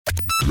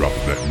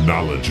Dropping that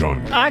knowledge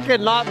on you. I could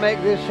not make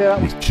this shit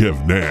up. With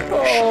Kev Nash.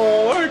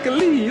 Oh,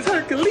 Hercules.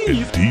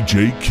 And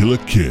DJ Killer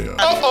Kev.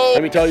 Uh-oh.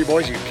 Let me tell you,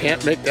 boys, you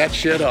can't make that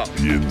shit up.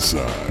 The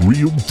Inside.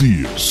 Real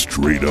deal,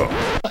 straight up.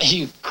 Are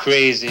you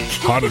crazy?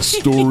 Hottest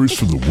stories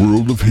from the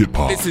world of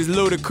hip-hop. This is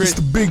Ludacris. It's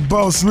the big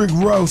boss, Rick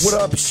Ross. What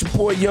up? It's your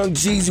boy, Young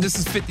Jeezy. This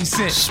is 50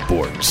 Cent.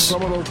 Sports.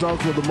 Some of those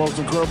dunks were the most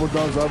incredible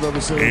dunks I've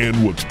ever seen.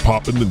 And what's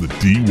popping in the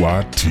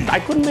DYT. I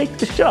couldn't make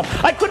this shit up.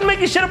 I couldn't make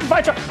this shit up if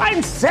I tried.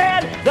 I'm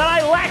sad that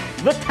I lack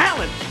the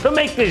talent to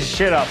make this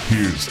shit up.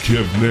 Here's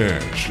Kev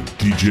Nash and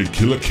DJ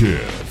Killer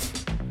Kev.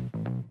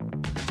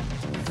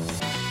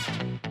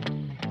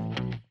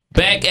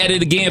 Back at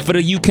it again for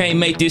the You Can't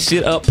Make This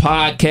Shit Up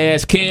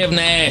podcast. Kev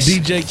Nash.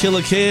 DJ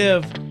Killer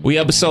Kev. We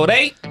episode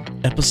 8?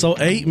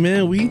 Episode 8,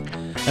 man.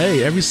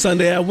 Hey, every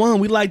Sunday at 1,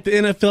 we like the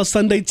NFL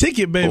Sunday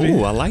Ticket, baby.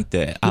 Oh, I like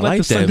that. I like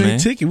like the that, Sunday man.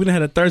 Ticket. We done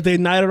had a Thursday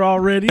nighter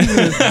already.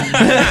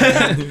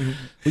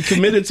 We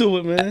committed to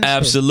it, man.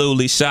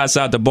 Absolutely. Shouts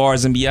out to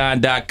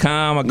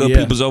barsandbeyond.com. Our good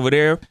people's over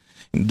there.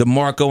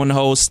 DeMarco and the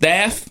whole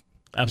staff.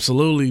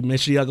 Absolutely.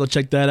 Make sure y'all go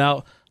check that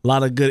out. A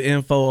lot of good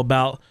info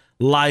about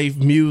life,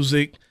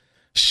 music,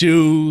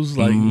 shoes,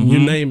 like you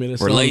name it.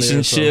 It's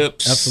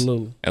relationships. There, so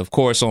absolutely. Of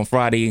course, on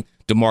Friday,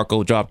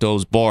 DeMarco dropped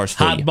those bars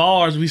for you. Hot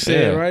bars, we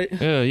said, right?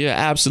 Yeah,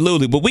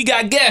 absolutely. But we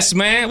got guests,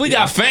 man. We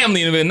got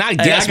family in there. Not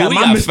guests, but we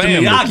got got Mr.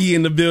 family. Miyagi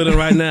in the building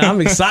right now.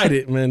 I'm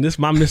excited, man. This is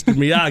my Mr.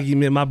 Miyagi,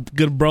 man. My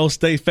good bro,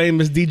 stay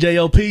famous, DJ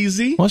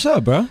OPZ. What's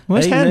up, bro?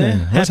 What's happening?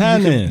 Man. What's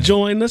Happy you happening? could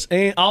join us.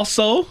 And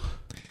also,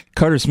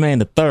 Curtis Man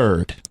the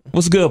Third.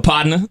 What's good,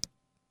 partner?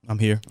 I'm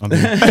here. Put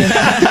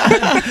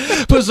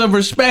some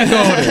respect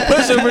on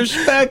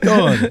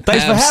it.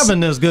 Thanks for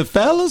having us, good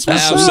fellas.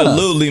 What's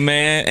Absolutely,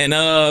 man.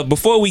 And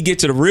before we get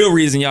to the real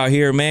reason y'all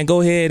here, man,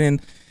 go ahead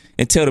and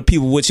tell the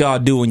people what y'all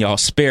do in y'all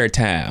spare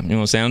time. You know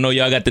what I'm saying? I know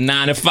y'all got the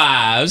 9 to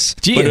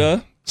 5s,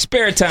 but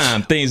spare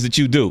time things that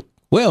you do.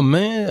 Well,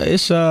 man,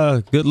 it's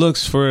good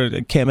looks for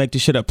Can't Make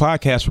This Shit Up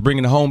podcast for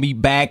bringing the homie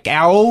back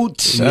out.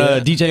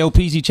 DJ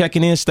OPZ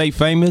checking in, stay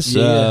famous.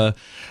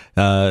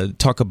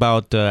 Talk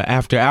about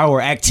after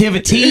hour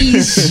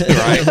activities.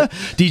 Right.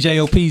 DJ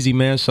OPZ,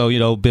 man.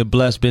 So, been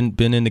blessed,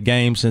 been in the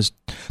game since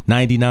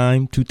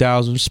 99,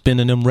 2000,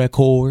 spinning them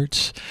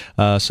records.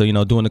 So,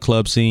 doing the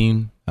club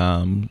scene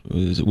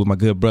with my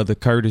good brother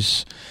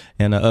Curtis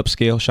and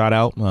Upscale, shout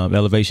out,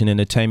 Elevation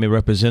Entertainment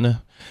representative.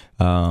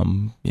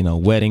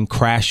 Wedding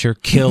crasher,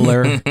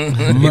 killer,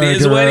 murderer. It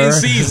is wedding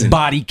season.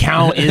 Body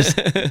count is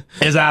at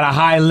a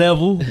high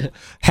level.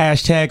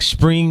 #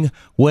 spring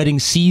wedding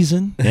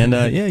season. And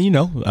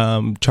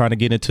trying to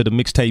get into the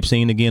mixtape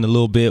scene again a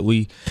little bit.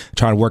 We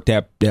trying to work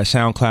that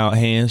SoundCloud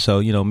hand.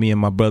 So, me and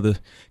my brother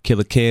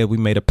Killer Kev, we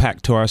made a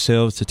pact to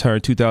ourselves to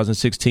turn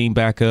 2016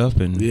 back up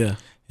and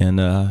man,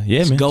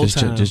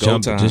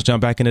 just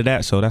jump back into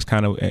that. So that's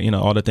kind of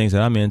all the things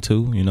that I'm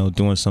into.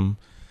 Doing some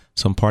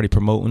party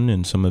promoting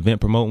and some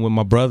event promoting with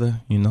my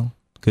brother.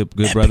 Good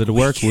brother to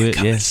work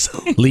with. Yeah,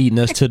 leading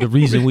us to the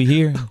reason we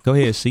here. Go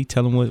ahead, C.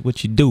 Tell them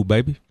what you do,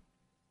 baby.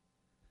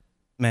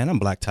 Man, I'm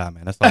Black Tie,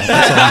 man. That's all.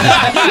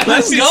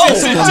 Let's go.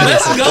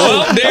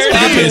 Well, there it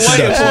is.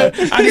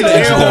 I get the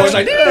air horns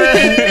like.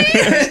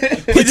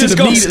 We just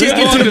gonna skip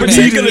on the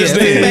particulars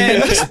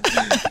then.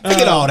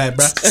 Forget all that,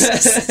 bro.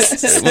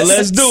 Well,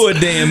 let's do it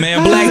then,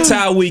 man. Black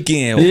Tie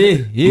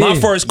Weekend. My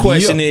first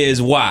question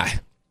is why?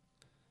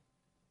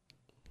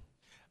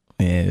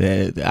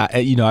 Man,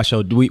 I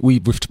showed we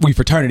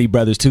fraternity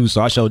brothers too,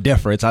 so I show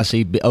deference. I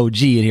see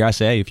OG in here. I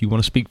say, hey, if you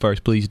want to speak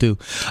first, please do.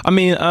 I'm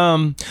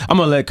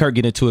gonna let Kurt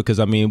get into it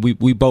because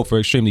we both are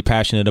extremely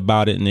passionate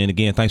about it. And then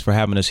again, thanks for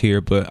having us here.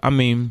 But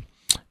let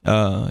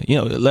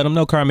them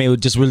know, Kurt. It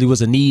just really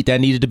was a need that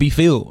needed to be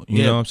filled.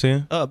 You know what I'm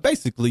saying?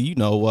 Basically,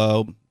 a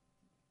lot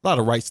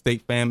of Wright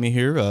State family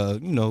here. UD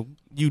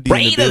Raiders. In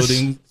the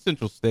building,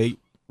 Central State,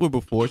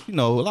 Wilberforce. A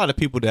lot of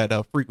people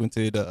that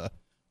frequented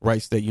Wright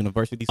State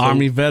University. So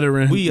Army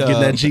veteran, we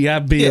getting that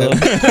GI Bill.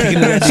 Shout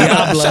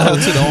out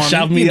to the Army.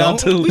 Shout me out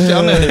too. We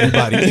shout out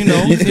everybody.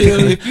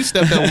 If you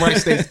stepped on Wright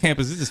State's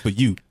campus, this is for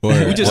you.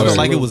 We just felt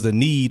like it was a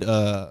need,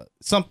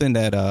 something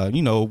that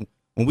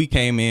when we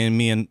came in,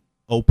 me and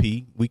OP,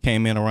 we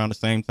came in around the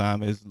same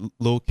time as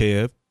Lil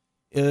Kev.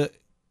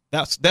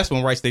 That's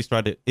when Wright State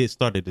started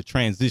to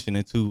transition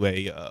into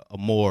a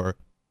more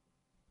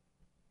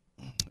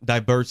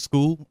diverse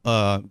school.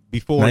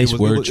 Before nice it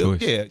was, word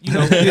choice.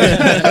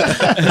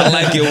 I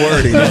like your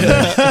wording.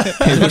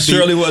 It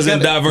surely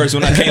wasn't diverse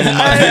when I came on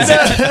my visit.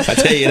 I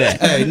tell you that.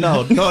 Hey,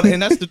 no,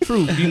 and that's the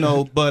truth,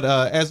 But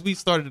as we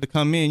started to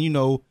come in,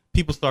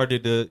 people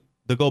started to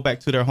go back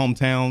to their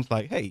hometowns.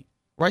 Like, hey,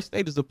 Wright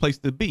State is a place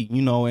to be,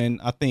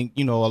 And I think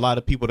a lot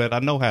of people that I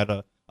know had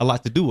a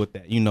lot to do with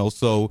that,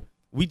 So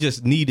we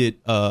just needed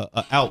an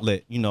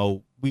outlet.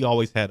 We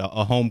always had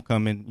a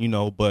homecoming,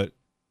 but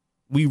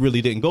we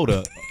really didn't go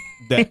to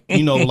that,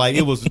 like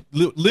it was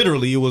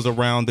literally, it was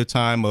around the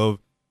time of,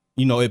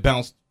 it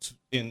bounced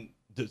in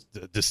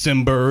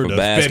December to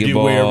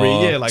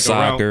February. Yeah, like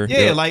soccer.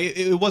 Around, like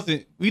it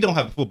wasn't, we don't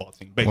have a football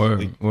team,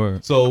 basically.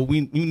 Word. So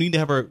we need to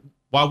have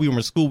while we were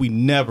in school, we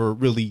never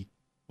really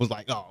was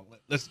like, oh,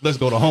 let's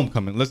go to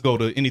homecoming. Let's go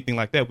to anything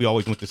like that. We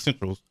always went to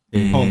Central's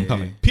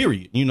homecoming,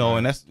 period. You know,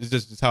 and it's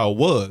just how it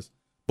was.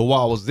 But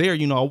while I was there,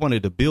 you know, I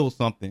wanted to build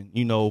something,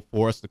 you know,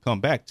 for us to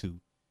come back to.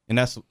 And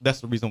that's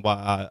the reason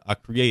why I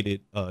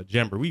created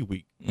Jamboree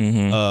Week,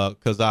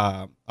 because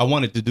I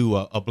wanted to do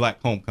a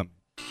black homecoming.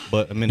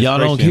 But y'all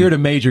don't hear the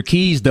Major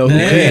Keys though. Who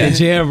created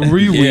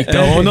Jamboree Week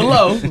though on the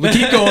low? But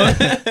keep going.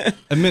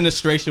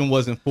 Administration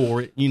wasn't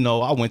for it. You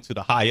know, I went to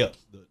the high ups,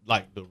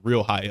 the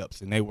real high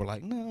ups, and they were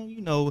like, no,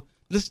 you know,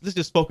 let's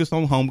just focus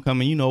on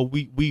homecoming. You know,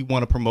 we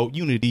want to promote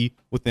unity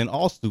within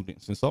all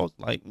students. And so I was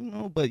like, you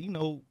know, but you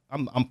know,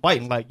 I'm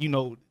fighting like, you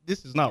know,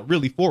 this is not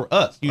really for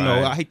us. You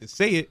know, I hate to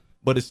say it,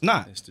 but it's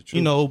not. It's the truth.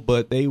 You know,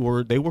 but they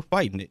were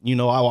fighting it. You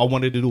know, I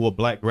wanted to do a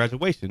black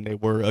graduation. They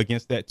were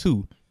against that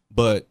too.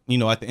 But, you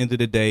know, at the end of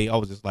the day, I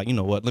was just like, you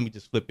know what, let me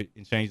just flip it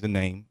and change the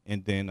name.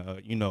 And then,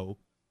 you know,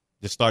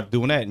 just started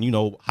doing that. And, you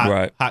know,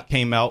 Hot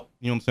came out,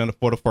 you know what I'm saying,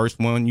 for the first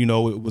one. You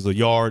know, it was a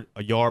yard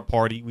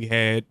party we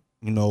had.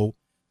 You know,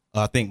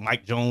 I think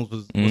Mike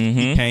Jones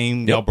he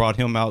came. Y'all brought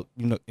him out.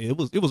 You know, it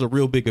was a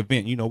real big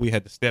event. You know, we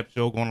had the step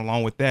show going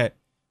along with that.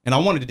 And I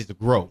wanted it to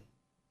grow.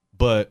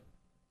 But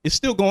it's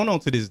still going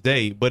on to this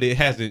day, but it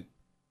hasn't.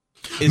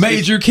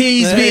 Major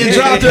Keys being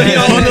dropped on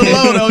the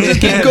low though.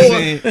 Just keep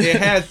going. It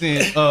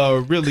hasn't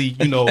really,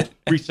 you know,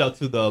 reached out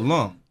to the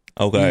alum.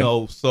 Okay. You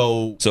know,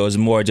 so it's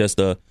more just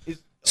a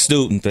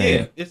student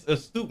thing. Yeah, it's a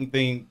student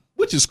thing,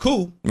 which is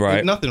cool. Right.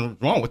 There's nothing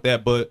wrong with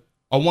that, but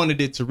I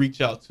wanted it to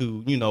reach out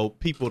to, you know,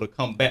 people to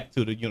come back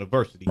to the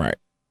university. Right.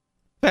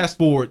 Fast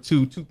forward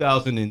to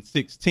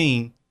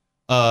 2016,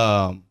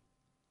 actually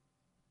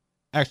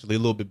a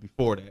little bit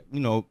before that, you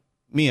know,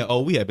 me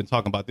and we had been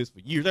talking about this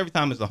for years. Every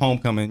time it's a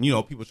homecoming, you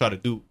know, people try to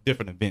do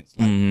different events.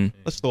 Like,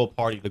 let's throw a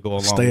party to go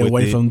along with it. Stay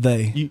away from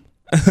they.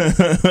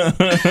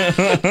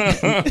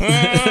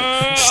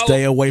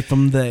 Stay away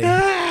from they.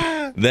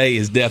 They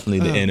is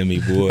definitely the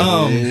enemy, boy.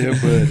 Yeah,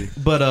 buddy.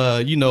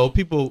 But you know,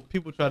 people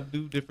try to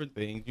do different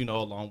things, you know,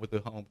 along with the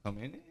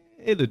homecoming.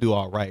 It'll do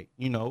all right,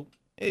 you know.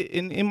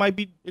 It might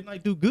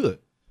do good,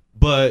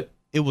 but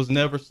it was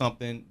never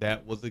something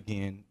that was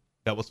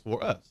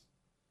for us.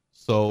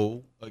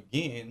 So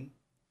again,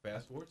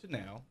 fast forward to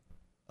now,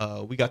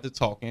 we got to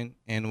talking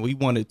and we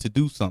wanted to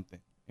do something,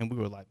 and we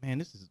were like,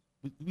 man,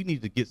 we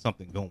need to get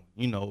something going.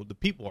 You know, the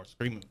people are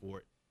screaming for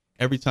it.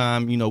 Every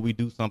time, you know, we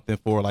do something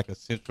for like a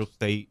Central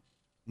State,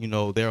 you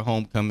know, their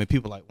homecoming,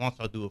 people are like, why don't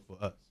y'all do it for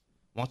us?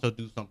 Why don't y'all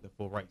do something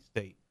for Wright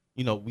State?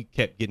 You know, we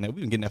kept getting that.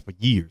 We've been getting that for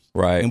years.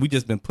 Right. And we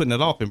just been putting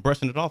it off and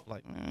brushing it off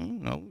like, you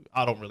know,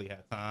 I don't really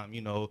have time,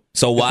 you know.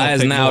 So why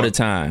is now the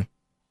time?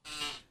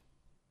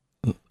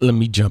 Let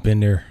me jump in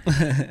there.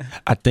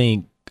 I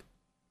think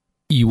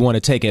you want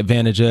to take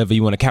advantage of it.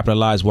 You want to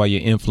capitalize while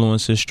your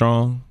influence is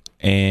strong.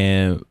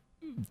 And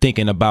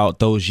thinking about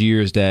those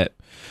years that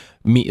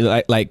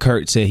like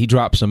Kurt said, he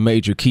dropped some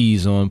Major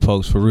Keys on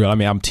folks for real. I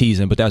mean, I'm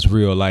teasing, but that's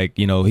real. Like,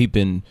 you know, he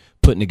been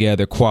putting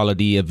together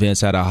quality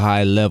events at a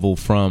high level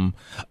from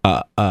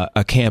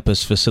a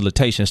campus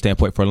facilitation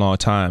standpoint for a long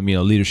time. You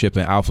know, leadership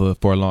in Alpha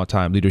for a long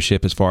time.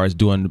 Leadership as far as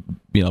doing,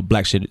 you know,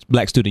 Black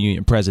Student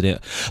Union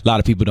president. A lot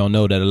of people don't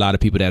know that a lot of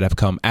people that have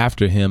come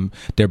after him,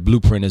 their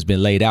blueprint has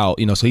been laid out.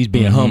 You know, so he's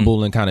being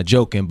humble and kind of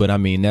joking, but I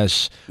mean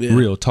that's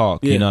real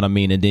talk. You know what I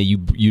mean? And then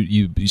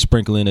you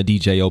sprinkle in a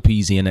DJ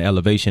OPZ and the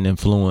Elevation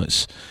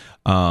influence.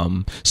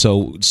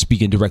 So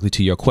speaking directly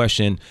to your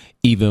question,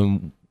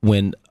 even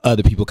when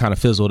other people kind of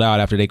fizzled out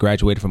after they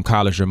graduated from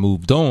college or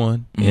moved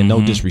on, and no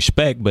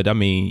disrespect, but I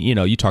mean, you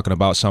know, you're talking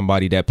about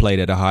somebody that played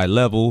at a high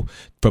level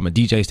from a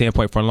DJ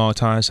standpoint for a long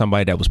time,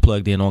 somebody that was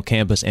plugged in on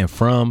campus and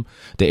from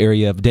the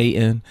area of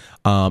Dayton.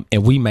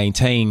 And we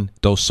maintain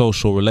those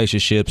social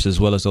relationships as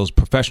well as those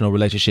professional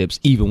relationships,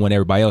 even when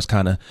everybody else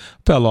kind of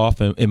fell off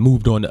and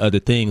moved on to other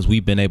things.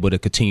 We've been able to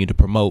continue to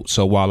promote.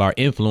 So while our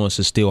influence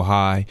is still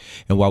high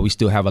and while we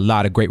still have a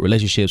lot of great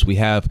relationships, we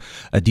have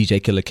a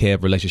DJ Killer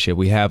Kev relationship,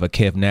 we have a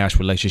Kev Nash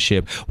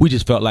relationship. We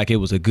just felt like it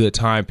was a good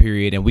time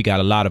period, and we got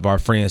a lot of our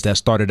friends that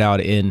started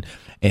out in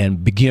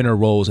beginner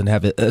roles and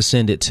have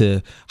ascended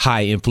to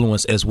high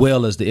influence as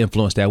well as the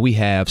influence that we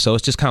have. So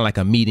it's just kind of like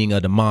a meeting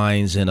of the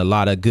minds and a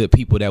lot of good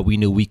people that we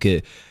knew we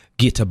could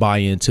get to buy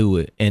into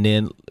it. And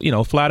then, you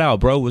know, flat out,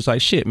 bro, was like,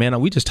 shit, man,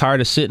 we just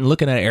tired of sitting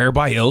looking at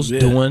everybody else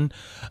doing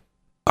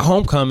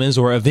homecomings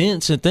or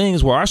events and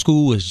things where our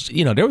school was,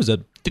 you know, there was a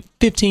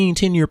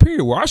 10-year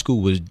period where our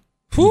school was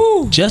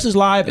just as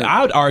live,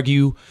 I would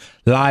argue,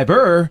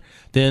 liver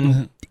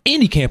than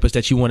any campus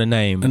that you want to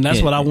name. And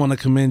that's what I want to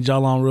commend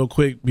y'all on real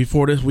quick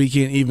before this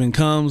weekend even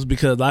comes,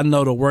 because I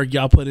know the work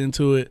y'all put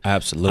into it.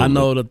 Absolutely. I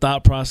know the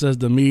thought process,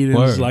 the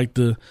meetings, like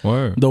the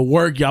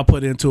work y'all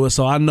put into it.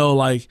 So I know,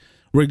 like,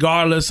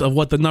 regardless of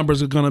what the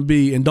numbers are going to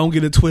be, and don't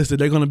get it twisted,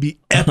 they're going to be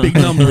epic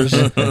numbers.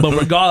 But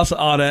regardless of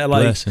all that,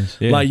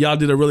 like y'all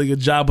did a really good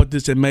job with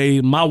this and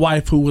made my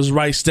wife, who was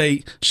Wright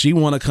State, she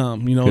want to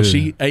come. You know, Good.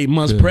 she 8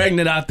 months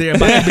pregnant out there,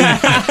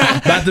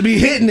 about to be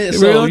hitting it.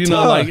 So, Real you know,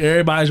 tough. like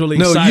everybody's really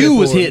No, excited. you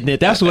was for it. hitting it.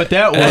 That's what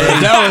that was.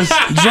 That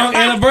was Drunk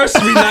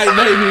anniversary night,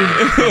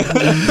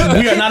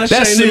 baby. We are not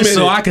ashamed that's to it. admit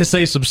So it. I can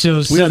say some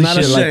silly We are not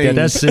shit like that. ashamed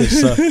That's it.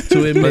 So.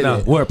 to admit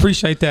it. Well,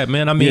 appreciate that,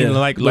 man. I mean, Yeah,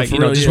 like but for you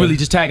know, real, just yeah. really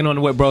just tagging on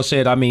to what bro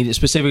said. I mean,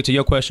 specific to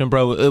your question,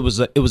 bro, it was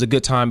a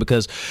good time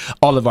because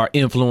all of our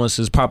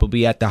influences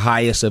probably at the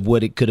highest of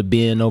what it could have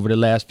been over the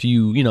last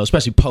few, you know,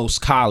 especially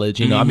post college.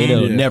 You know, I mean,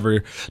 it'll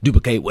never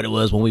duplicate what it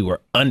was when we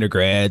were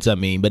undergrads. I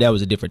mean, but that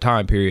was a different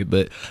time period.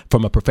 But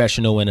from a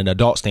professional and an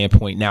adult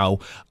standpoint, now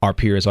our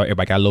peers are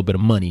everybody got a little bit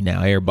of money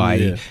now.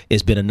 Everybody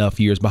it's been enough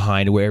years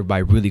behind where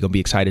everybody really gonna be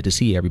excited to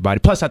see everybody.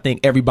 Plus, I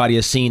think everybody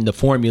has seen the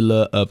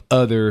formula of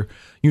other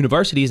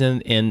universities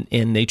and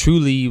they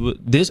truly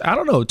this, I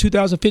don't know,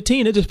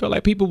 2015, it just felt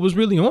like people was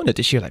really on it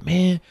this year. Like,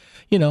 man,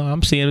 you know,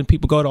 I'm seeing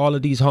people go to all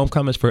of these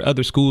homecomings for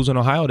other schools in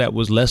Ohio that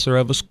was lesser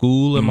of a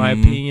school, in my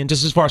opinion,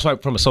 just as far as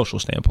like from a social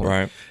standpoint.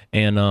 Right.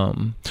 And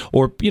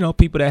or you know,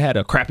 people that had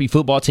a crappy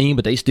football team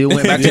but they still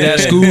went back to that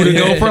school to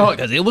go for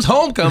because it was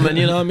homecoming.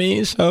 You know what I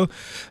mean? So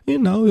you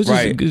know, it's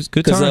just a good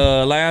time.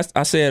 Because last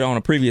I said on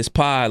a previous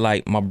pod,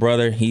 like my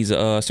brother, he's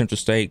a Central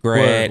State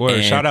grad. Word.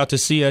 And Shout out to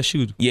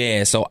CSU.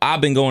 Yeah, so I've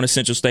been going to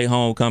Central State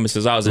homecoming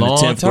since I was in the Long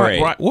 10th time.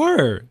 grade. Right.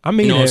 Word. I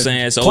mean, You know what I'm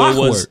saying? So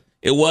clockwork.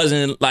 it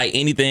wasn't like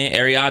anything,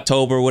 every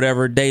October,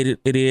 whatever date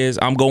it is,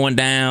 I'm going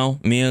down.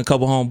 Me and a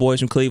couple homeboys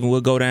from Cleveland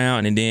will go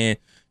down, and then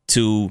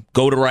to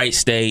go to Wright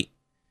State,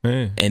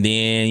 Man. and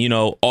then, you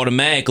know,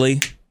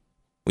 automatically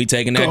we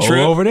taking that Go trip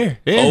over there.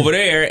 Yeah. over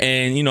there,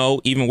 and, you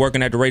know, even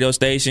working at the radio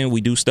station,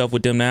 we do stuff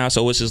with them now.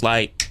 So it's just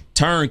like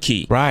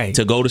turnkey Right.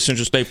 to go to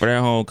Central State for their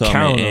homecoming.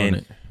 Count on and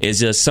it. it's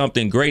just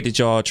something great that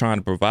y'all are trying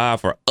to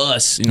provide for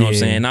us, you know what I'm Yeah.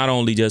 saying? Not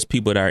only just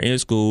people that are in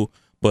school,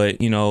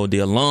 but, you know, the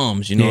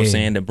alums, you know what I'm Yeah.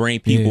 saying, to bring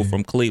people Yeah.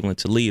 from Cleveland,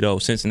 Toledo,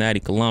 Cincinnati,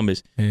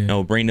 Columbus, you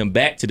know, bring them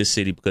back to the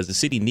city because the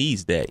city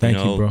needs that. Thank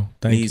you you, know, bro.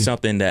 Thank needs you.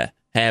 something that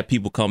have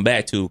people come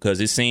back to because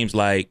it seems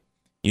like,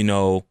 you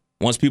know,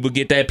 once people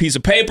get that piece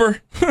of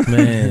paper,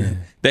 Man.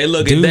 they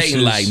look at Deuces.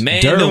 Dayton like,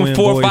 man, Derwin them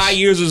 4 or boys. 5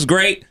 years was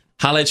great.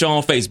 Holla at you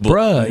on Facebook.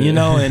 Bruh, you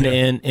know,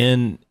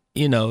 and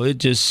you know, it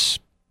just,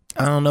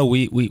 I don't know,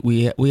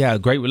 we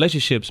had great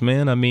relationships,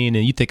 man. I mean,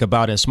 and you think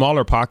about in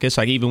smaller pockets,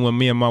 like even when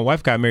me and my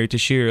wife got married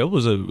this year, it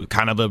was a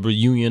kind of a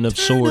reunion of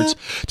sorts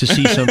to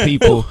see some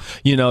people.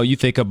 You know, you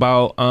think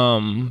about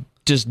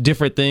just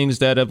different things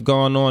that have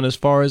gone on as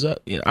far as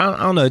you know, I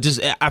don't know, just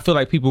I feel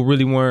like people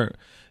really weren't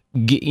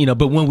you know,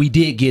 but when we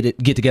did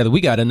get together, we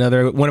got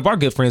another one of our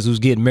good friends who's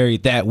getting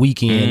married that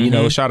weekend. You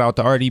know, shout out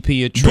to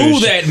RDP and Trish. Boo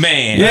that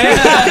man.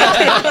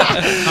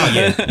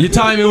 Your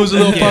timing was a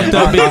little fucked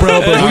up, big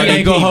bro, but we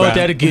ain't gonna hold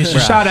that against you.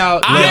 Shout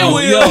out, I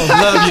will.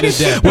 love you to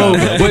death. Well,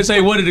 we'll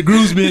say one of the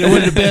groomsmen,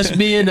 one of the best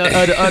men of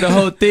the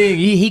whole thing.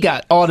 He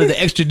got all of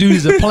the extra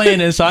duties of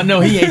planning, so I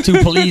know he ain't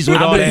too pleased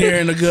with all I've been that. here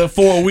in a good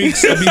 4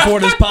 weeks before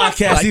this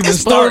podcast Like, even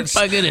this starts.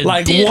 motherfucker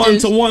Like did 1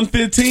 this. to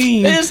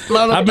 1:15. This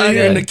I've been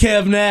hearing the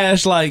motherfucker. Kev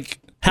Nash like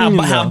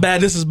how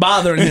bad this is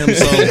bothering him.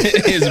 So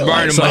It's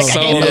burning my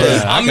soul.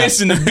 yeah. I'm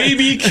missing the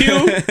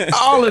BBQ.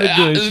 all of the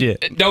good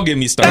shit. Don't get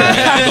me started.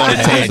 I'm going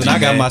to tangent, And I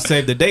got man. my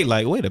save the date.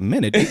 Like, wait a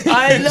minute,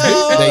 I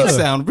know. they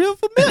sound real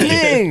familiar.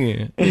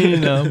 Dang. You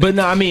know, but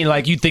no, I mean,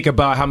 like you think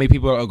about how many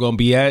people are going to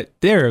be at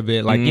there a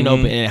bit, like you know,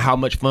 and how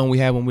much fun we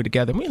have when we're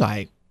together. We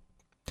like,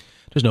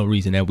 there's no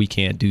reason that we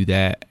can't do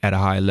that at a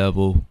high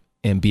level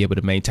and be able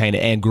to maintain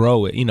it and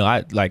grow it. You know,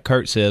 I like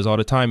Kurt says all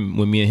the time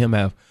when me and him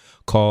have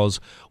calls,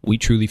 we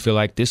truly feel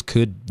like this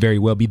could very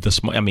well be the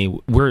small. I mean,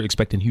 we're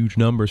expecting huge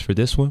numbers for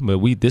this one, but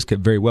this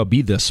could very well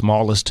be the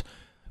smallest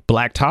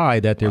black tie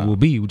that there will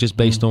be, just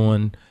based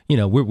on, you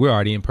know, we're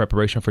already in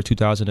preparation for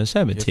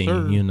 2017. Yes,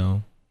 sir. You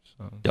know.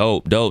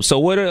 Dope. So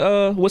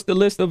what's the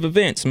list of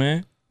events,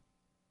 man?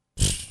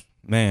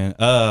 Man,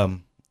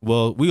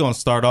 well, we're gonna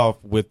start off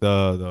with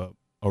a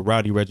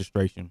rowdy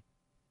registration,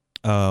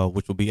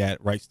 which will be at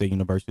Wright State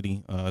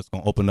University. It's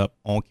gonna open up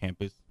on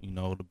campus, you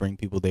know, to bring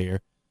people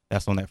there.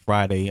 That's on that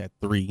Friday at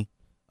 3.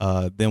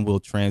 Then we'll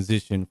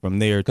transition from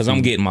there Because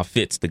I'm getting my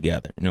fits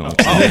together. You know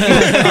what I'm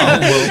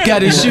saying?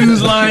 Got his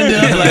shoes lined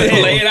up. Like,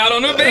 Lay it out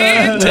on the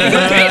bed. Take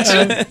a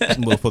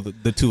picture. well, for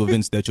the 2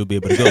 events that you'll be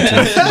able to go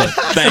to.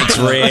 Thanks,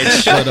 Reg.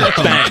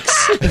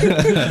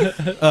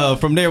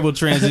 Thanks. From there, we'll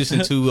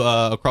transition to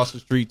across the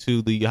street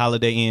to the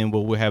Holiday Inn,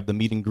 where we'll have the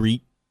meet and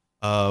greet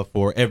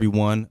for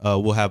everyone.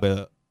 We'll have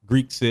a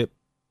Greek sip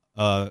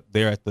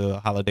there at the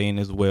Holiday Inn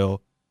as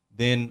well.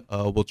 Then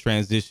we'll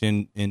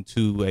transition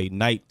into a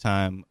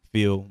nighttime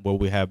feel where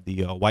we have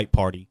the white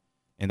party,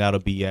 and that'll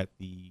be at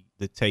the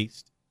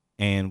Taste,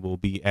 and we'll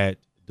be at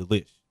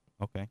Delish.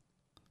 Okay.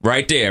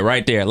 Right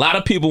there. A lot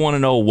of people want to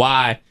know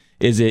why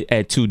is it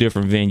at 2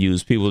 different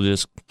venues. People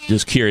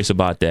just curious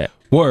about that.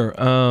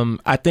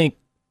 I think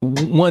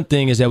one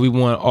thing is that we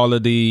want all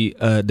of the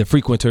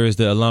frequenters,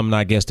 the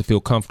alumni guests, to feel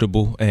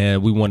comfortable,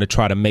 and we want to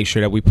try to make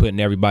sure that we're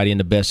putting everybody in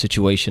the best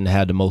situation to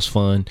have the most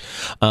fun.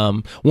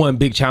 One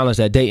big challenge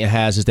that Dayton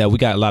has is that we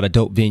got a lot of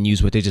dope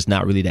venues, but they're just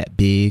not really that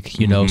big,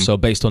 you know. So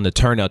based on the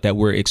turnout that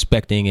we're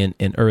expecting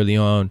and early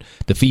on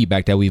the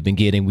feedback that we've been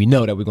getting, we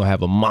know that we're gonna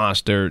have a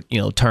monster,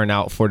 you know,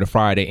 turnout for the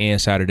Friday and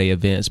Saturday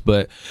events.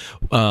 But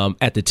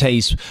at the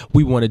Taste,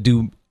 we want to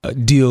do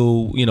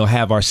deal, you know,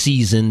 have our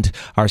seasoned,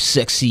 our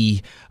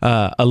sexy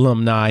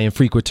alumni and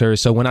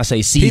frequenters. So when I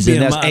say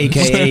seasoned, that's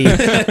AKA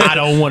I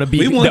don't want to be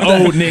the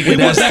old nigga.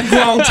 That's that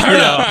grown turn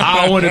up.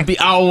 I don't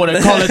want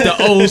to call it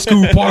the old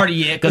school party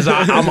yet because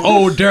I'm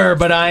older,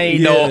 but I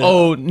ain't no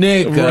old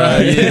nigga.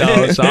 Right. You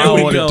know, so I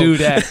don't want to do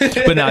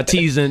that. But not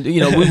teasing. You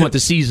know, we want the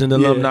seasoned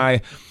alumni.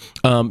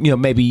 You know,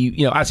 maybe,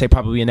 you know, I'd say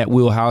probably in that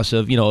wheelhouse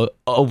of, you know,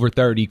 over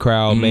 30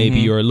 crowd,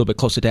 maybe, or a little bit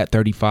closer to that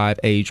 35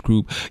 age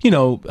group. You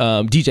know,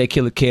 DJ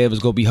Killer Kev is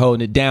going to be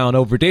holding it down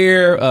over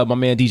there. My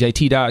man DJ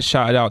T Dot,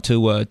 shout out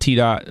to T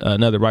Dot,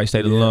 another Wright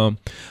State alum.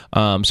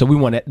 So we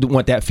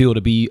want that feel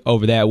to be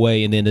over that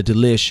way. And then the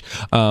Delish,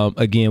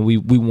 again, we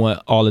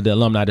want all of the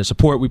alumni to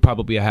support. We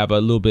probably have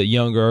a little bit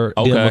younger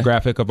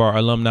demographic of our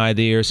alumni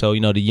there. So, you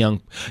know, the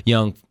young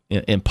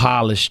and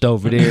polished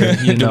over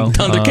there, you know.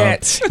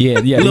 Thundercats. Yeah.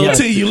 Little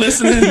T, you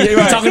listening? Yeah,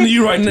 right. I'm talking to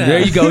you right now.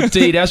 There you go,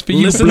 T. That's for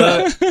you, Listen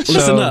blood. up.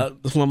 Listen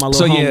up. That's one of my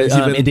little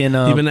homies. And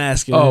then he been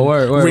asking. Oh,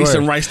 word.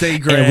 Recent Wright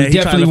State grad. We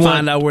definitely want to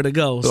find out where to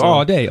go. So.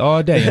 All day.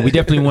 And we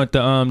definitely want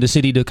the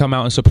city to come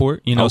out and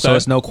support, you know, so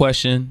it's no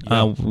question.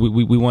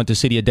 We want the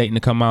city of Dayton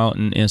to come out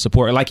and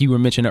support. Like you were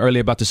mentioning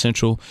earlier about the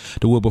Central,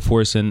 the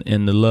Wilberforce, and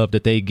the love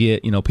that they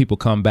get. You know, people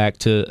come back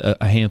to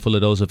a handful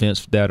of those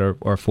events that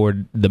are for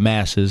the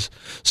masses.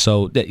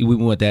 So that we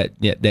want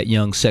that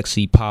young,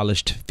 sexy,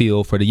 polished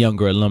feel for the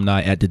younger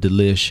alumni at the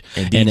Delish.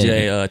 And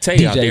DJ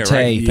Tay out there,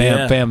 Tay,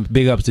 right? Fam,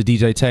 big ups to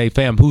DJ Tay,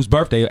 fam, whose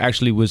birthday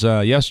actually was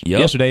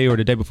yesterday or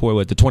the day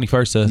before, the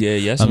 21st of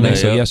yesterday.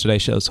 So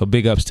yesterday's show. So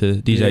big ups to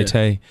DJ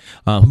Tay,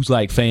 who's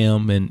like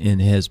fam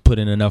and has put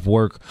in enough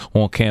work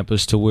on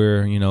campus to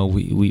where, you know,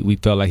 we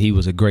felt like he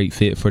was a great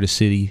fit for the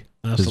city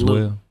as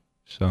well.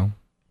 So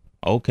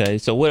okay,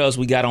 so what else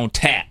we got on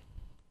tap?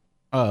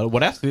 Well,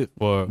 that's it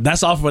for.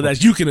 That's all for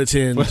that you can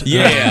attend.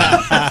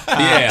 Yeah.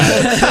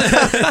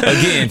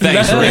 Again,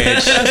 thanks,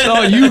 Reg. That's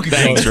all you can.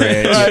 Thanks,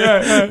 Reg.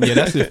 Right. Yeah,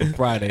 that's it for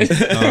Friday.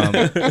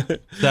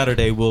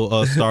 Saturday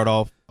we'll start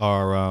off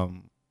our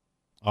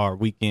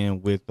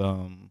weekend with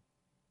the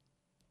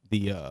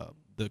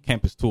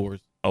campus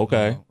tours.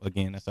 Okay.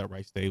 Again, that's at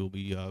Wright State. We'll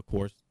be of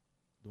course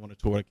doing a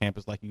tour of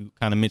campus like you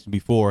kind of mentioned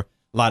before.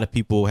 A lot of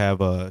people have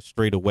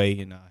strayed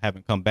away and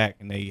haven't come back,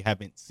 and they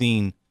haven't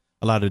seen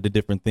a lot of the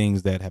different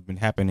things that have been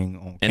happening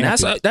on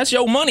campus. And that's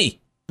your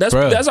money. That's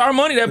our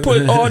money that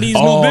put all these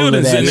new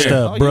buildings in there.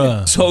 Stuff,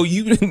 bruh. So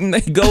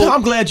they go.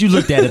 I'm glad you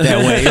looked at it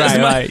that way.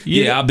 Right.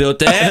 Yeah, I built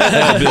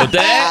that.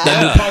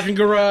 That new parking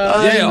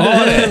garage. Yeah, all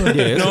that.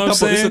 Yeah, you know what I'm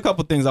saying? It's a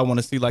couple things I want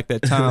to see, like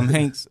that Tom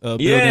Hanks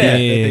building that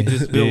they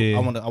just built. Yeah.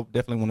 I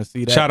definitely want to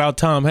see that. Shout out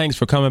Tom Hanks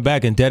for coming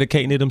back and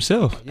dedicating it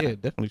himself. Yeah,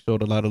 definitely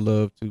showed a lot of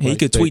love to. He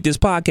could tweet this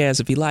podcast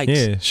if he likes.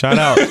 Yeah, shout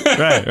out.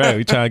 right.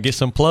 We trying to get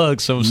some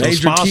plugs, some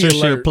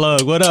sponsorship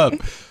plug. What up?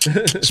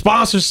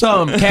 Sponsor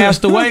something.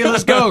 Castaway.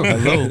 Let's go.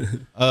 Hello.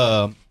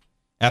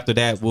 After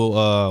that,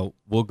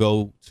 we'll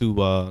go to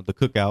the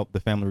cookout, the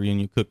family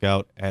reunion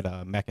cookout at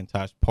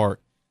McIntosh Park,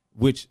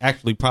 which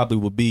actually probably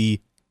will be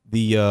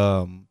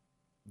the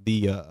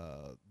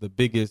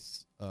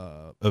biggest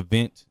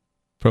event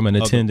from an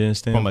attendance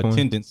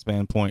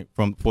standpoint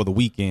for the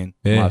weekend.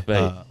 Yeah,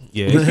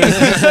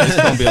 it's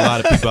gonna be a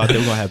lot of people out there.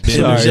 We're gonna have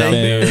vendors out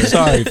there.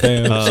 Sorry,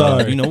 fam.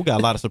 Sorry. You know, we got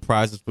a lot of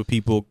surprises for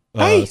people.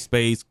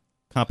 Spades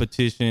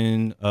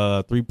competition,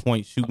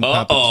 3-point shooting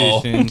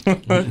competition.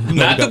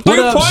 Not the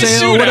 3-point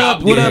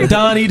shootout. What up,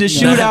 Donnie? The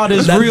shootout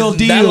is real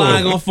deal. That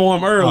line gonna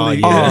form early.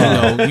 You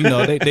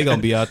know they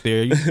gonna be out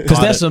there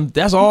because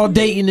that's all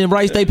Dayton and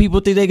Wright State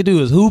people think they can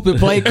do is hoop and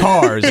play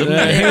cars.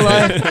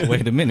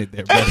 Wait a minute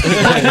there, brother.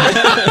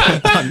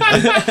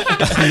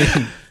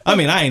 I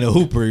mean, I ain't a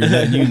hooper,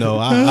 you know.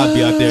 I'll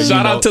be out there.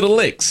 Shout out to the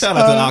licks. Shout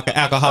out to the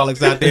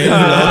alcoholics out there. You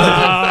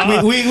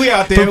know. We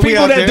out there. For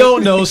people that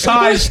don't know,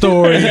 side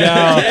story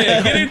now.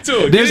 Yeah, get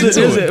into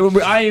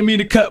it. I ain't mean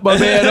to cut my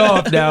man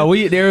off now.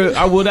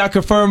 I will not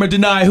confirm or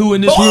deny who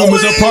in this room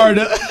was a part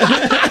of.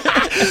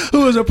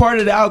 Who was a part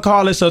of the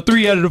alcoholics? So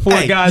 3 out of the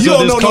 4 guys. You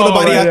don't know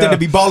nobody out there to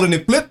be balling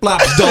in flip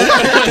flops, though.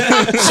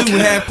 Shooting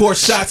half-court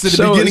shots at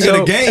the beginning of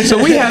the game.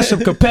 So we had some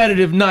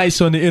competitive nights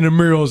on the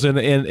intramurals, and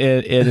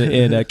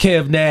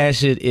Kev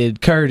Nash and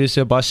Curtis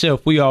and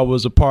myself. We all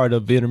was a part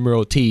of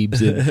intramural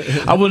teams. And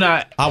I will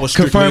not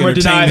confirm or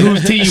deny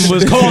whose team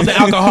was called the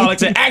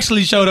alcoholics and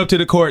actually showed up to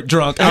the court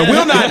drunk. I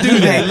will not do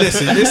that. Hey,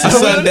 listen, this is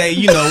Sunday.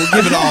 You know,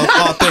 giving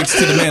all thanks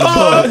to the man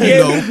above. You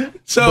know.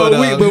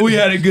 So we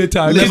had a good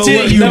time.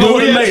 Continue.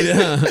 made it,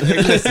 huh?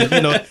 Hey, listen,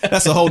 you know,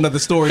 that's a whole nother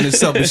story in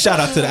itself. But shout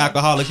out to the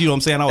alcoholics. You know what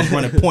I'm saying? I was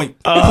running point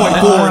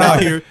forward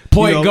out here,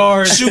 point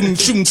guard,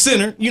 shooting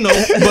center. You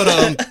know,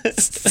 but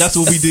that's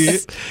what we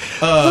did.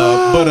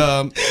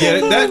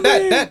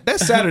 That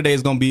Saturday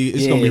is gonna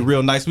be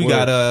real nice. We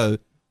got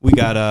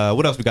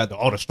what else? We got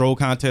the stroll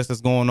contest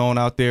that's going on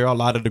out there. A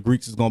lot of the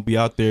Greeks is gonna be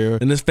out there,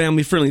 and it's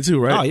family friendly too,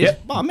 right? Oh yeah,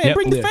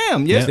 bring the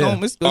fam. Yes,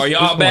 are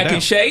y'all back in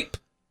shape?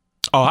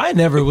 Oh, I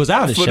never was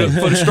out of shape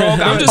for the stroll.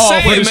 I'm just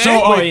saying,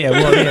 man. Oh yeah,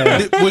 well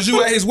yeah. Was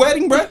you at his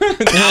wedding, bro?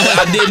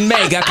 I didn't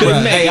make. I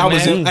couldn't make.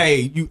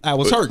 I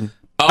was hurting.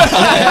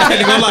 I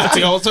ain't gonna lie to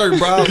you, I was hurting,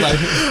 bro. I was like,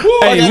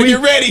 I gotta get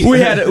ready.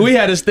 We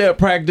had a step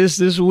practice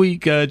this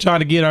week, trying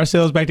to get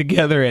ourselves back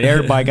together, and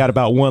everybody got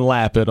about one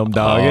lap at them,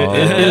 dog.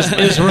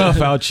 It's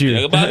rough out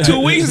here. About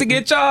 2 weeks to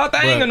get y'all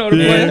thing in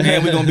order.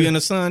 And we're gonna be in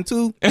the sun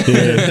too.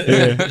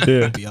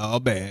 Yeah. Be all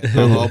bad.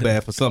 All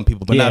bad for some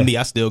people, but not me.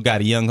 I still got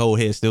a young old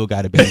head, still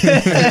got it back.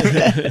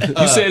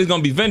 You said there's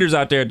gonna be vendors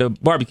out there at the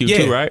barbecue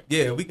too, right?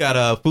 Yeah, we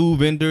got food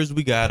vendors,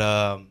 we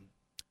got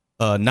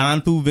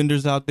non-food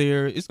vendors out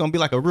there. It's gonna be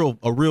like a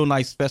real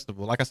nice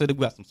festival. Like I said, we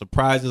got some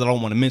surprises I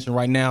don't want to mention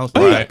right now,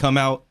 so they come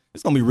out.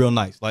 It's gonna be real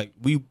nice. Like,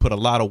 we put a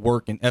lot of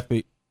work and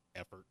effort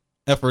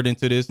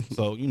into this.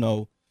 So, you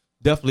know,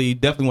 definitely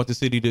want the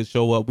city to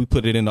show up. We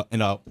put it in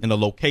a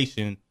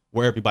location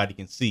where everybody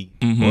can see.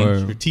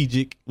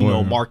 Strategic, you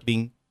know,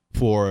 marketing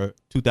for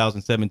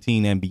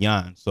 2017 and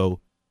beyond. So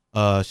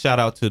shout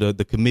out to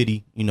the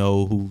committee, you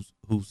know,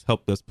 who's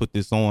helped us put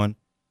this on.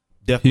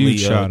 Definitely,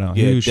 huge shout out.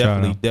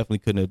 Definitely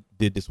couldn't have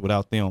did this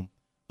without them.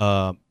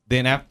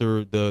 Then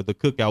after the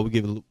cookout, we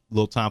give a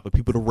little time for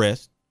people to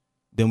rest.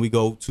 Then we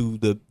go to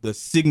the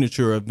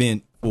signature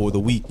event for the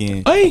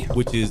weekend,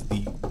 which is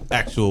the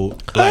actual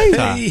black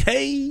tie.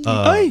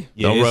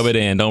 Don't rub it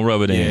in.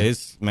 Yeah,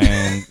 it's,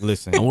 man,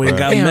 listen. We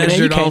got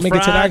measured on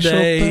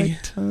Friday.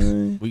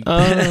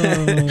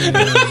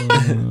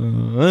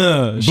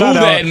 Shout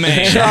that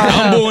man.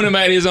 I'm booing him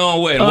at his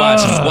own way.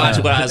 Watch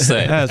what I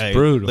say. That's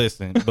brutal.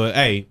 Listen,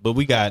 but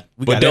we got.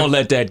 But don't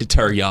let that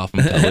deter y'all from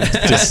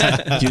just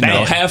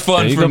have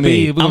fun for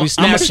me. We're gonna be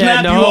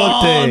Snapchatting the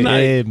whole thing.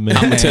 Hey, man.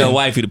 I'm gonna tell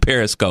wifey to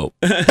Periscope.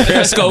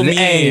 Periscope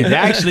me in.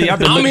 Actually,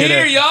 I'm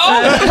here,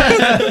 y'all.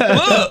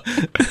 Look,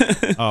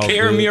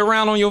 carry me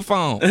around on your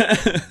phone.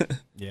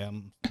 Yeah,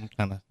 I'm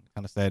kind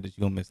of sad that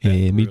you're gonna miss that.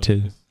 Yeah, me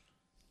too.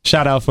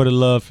 Shout out for the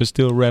love for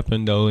still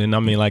repping though, and I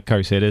mean, like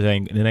Kirk said, it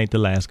ain't the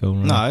last go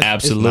round. No,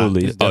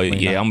 absolutely. It's not. I'm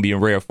gonna be in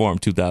rare form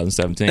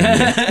 2017.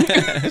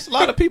 It's a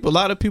lot of people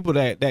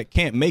that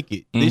can't make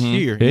it this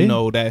year. Yeah. You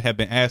know, that have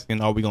been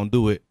asking, are we gonna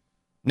do it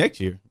next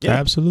year? Yeah,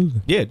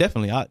 absolutely. Yeah,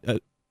 definitely.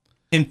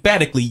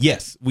 Emphatically,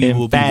 yes, we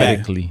will be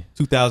back.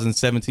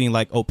 2017,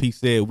 like OP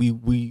said,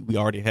 we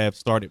already have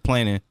started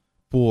planning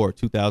for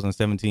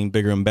 2017,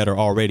 bigger and better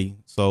already.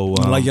 So,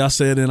 like y'all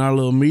said in our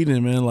little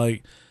meeting, man,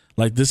 like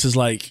this is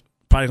like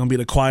probably gonna be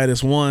the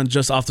quietest one,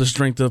 just off the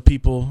strength of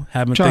people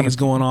having things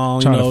going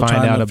on, trying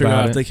to figure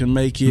out if they can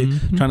make it,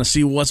 trying to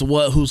see what's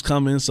what, who's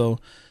coming. So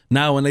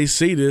now when they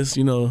see this,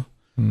 you know,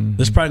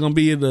 this probably gonna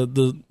be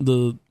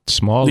the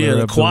smaller,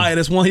 the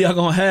quietest one y'all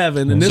gonna have,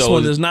 and this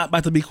one is not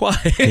about to be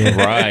quiet.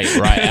 Right,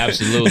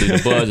 absolutely.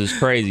 The buzz is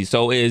crazy.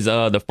 So is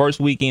the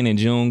first weekend in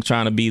June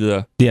trying to be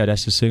the? Yeah,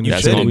 that's the signature.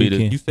 That's gonna be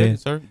the. You said it,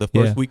 sir. The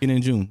first weekend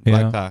in June,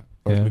 Black Tie.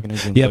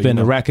 Yep, and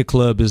the Racket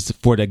Club is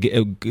for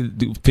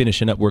the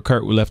finishing up where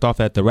Kurt left off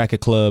at. The Racket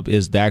Club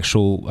is the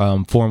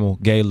actual formal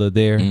gala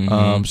there.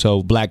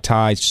 So black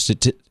ties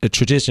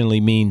traditionally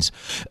means,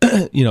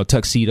 you know,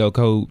 tuxedo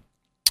coat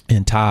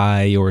and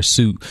tie or a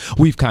suit.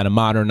 We've kind of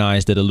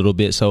modernized it a little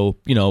bit, so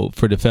you know,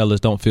 for the fellas,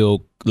 don't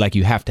feel like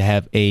you have to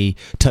have a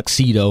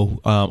tuxedo.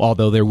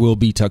 Although there will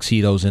be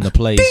tuxedos in the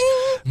place.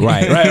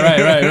 Right.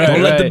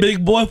 Don't let the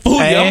big boy fool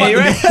you. I'm about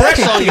to be fresh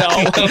on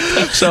y'all.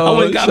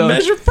 So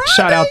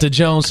shout out to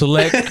Jones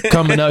Select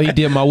coming up. He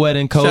did my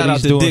wedding coat. Shout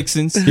out to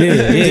Dixon's.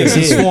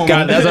 Yeah.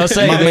 Got, as I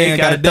say, my man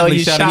got to throw you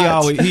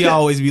shots. He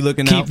always be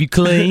looking keep out. You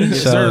clean.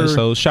 Yes,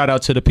 so shout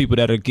out to the people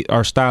that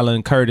are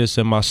styling Curtis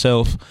and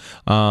myself,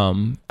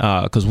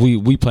 because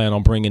we plan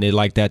on bringing it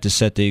like that to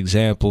set the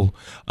example.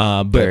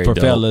 But Very for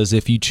dope. fellas,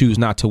 if you choose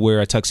not to wear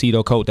a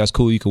tuxedo coat, that's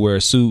cool. You can wear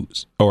a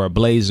suit or a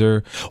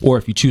blazer, or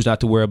if you choose not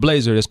to wear a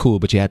blazer, that's cool,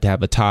 but you have to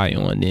have a tie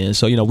on then.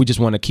 So, you know, we just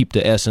want to keep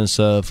the essence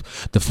of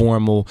the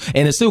formal,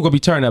 and it's still going to be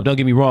turned up. Don't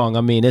get me wrong.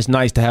 I mean, it's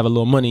nice to have a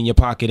little money in your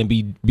pocket and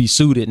be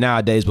suited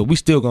nowadays, but we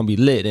still going to be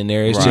lit in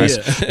there. It's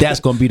just,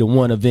 that's going to be the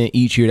one event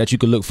each year that you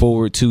can look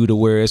forward to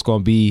where it's going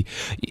to be,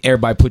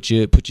 everybody put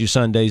your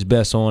Sunday's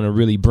best on and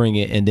really bring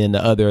it. And then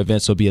the other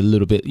events will be a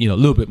little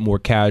bit more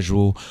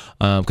casual,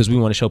 because we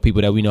want to show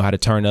people that we know how to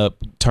turn up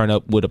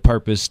with a purpose.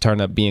 purpose turned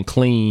up being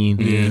clean.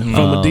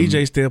 From a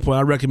DJ standpoint,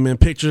 I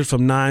recommend pictures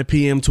from 9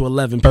 p.m. to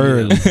 11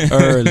 p.m.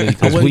 Early.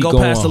 I wouldn't go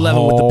past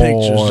 11 with the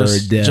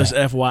pictures. Just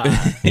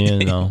FYI.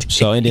 You know.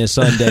 So and then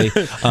Sunday,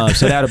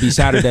 so that'll be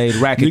Saturday,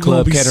 Racket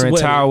Club, Kettering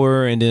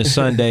Tower, and then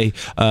Sunday,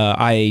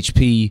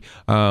 IHP,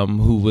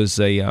 who was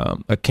a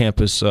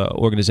campus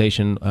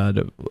organization,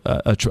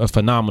 a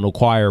phenomenal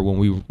choir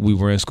when we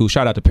were in school.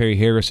 Shout out to Perry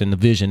Harris and the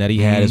vision that he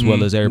had, as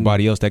well as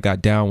everybody else that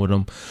got down with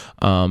him.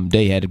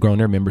 They had grown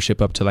their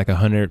membership up to like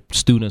 100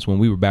 students when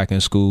we were back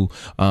in school.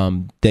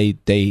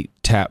 They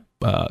tapped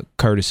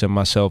Curtis and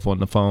myself on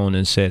the phone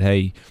and said,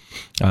 hey,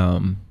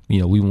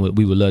 we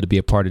would love to be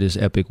a part of this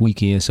epic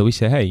weekend. So we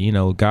said, hey,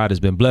 God has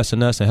been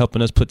blessing us and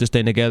helping us put this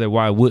thing together.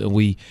 Why wouldn't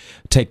we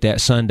take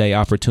that Sunday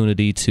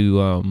opportunity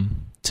to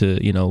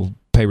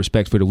pay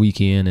respect for the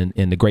weekend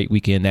and the great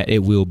weekend that it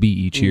will be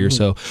each year.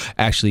 So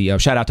actually,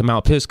 shout out to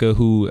Mount Pisgah,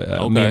 who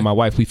me and my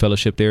wife, we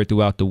fellowship there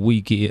throughout the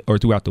week and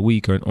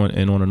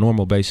on a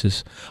normal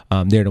basis.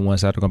 They're the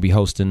ones that are going to be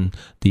hosting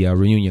the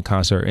reunion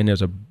concert, and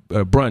there's a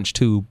brunch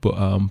too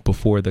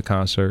before the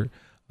concert.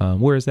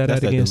 Where is that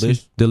at again?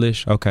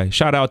 Delish. Okay.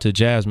 Shout out to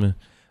Jasmine.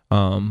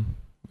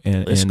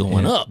 It's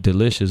going up.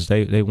 Delicious.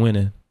 They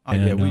winning.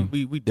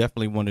 We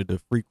definitely wanted to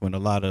frequent a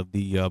lot of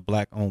the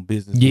black-owned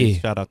businesses. Yeah.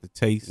 Shout out to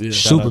Taste. Yeah.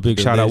 Super big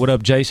shout out. What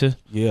up, Jason?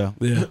 Yeah.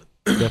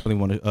 Definitely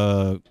want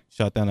to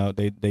shout that out.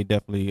 They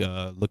definitely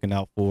looking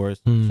out for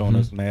us, showing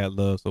us mad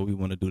love. So we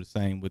want to do the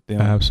same with them.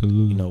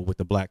 Absolutely. With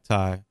the black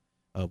tie,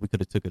 we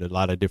could have took it a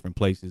lot of different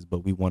places,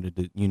 but we wanted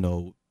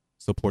to,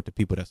 support the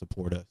people that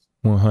support us.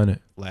 100.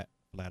 Flat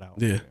out.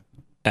 Yeah.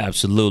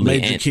 Absolutely.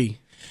 Major key.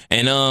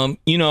 And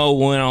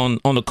when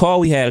on the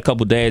call we had a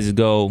couple days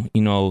ago,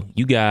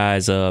 you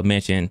guys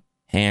mentioned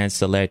hand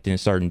selecting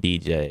certain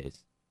DJs.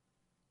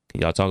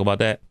 Can y'all talk about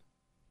that?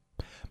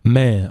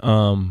 Man,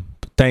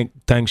 thank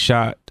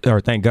God,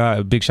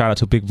 a big shout out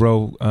to Big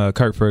Bro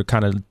Kurt for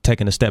kind of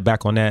taking a step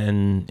back on that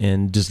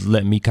and just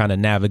letting me kind of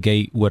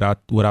navigate what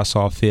I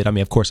saw fit. I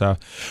mean, of course, I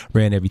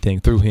ran everything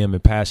through him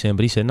and past him,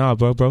 but he said, "No,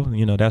 bro,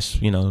 that's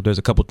there's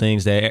a couple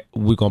things that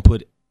we're gonna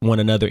put one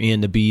another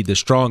in to be the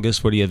strongest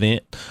for the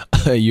event.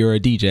 You're a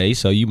DJ,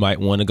 so you might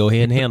want to go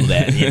ahead and handle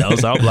that."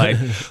 So I'm like,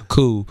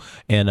 cool.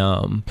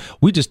 And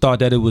we just thought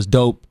that it was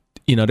dope.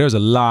 There's a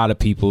lot of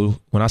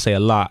people. When I say a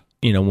lot,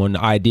 when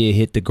the idea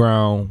hit the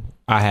ground,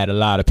 I had a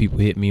lot of people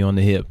hit me on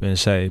the hip and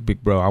say,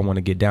 "Big bro, I want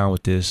to get down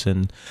with this."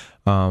 And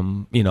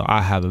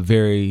I have a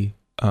very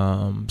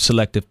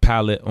selective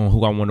palette on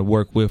who I want to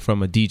work with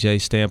from a DJ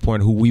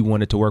standpoint, who we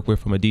wanted to work with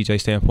from a DJ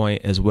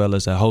standpoint, as well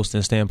as a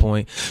hosting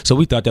standpoint. So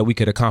we thought that we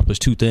could accomplish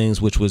two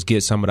things, which was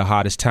get some of the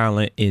hottest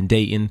talent in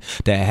Dayton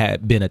that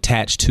had been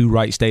attached to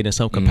Wright State in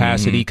some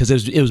capacity, because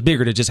it was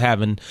bigger than just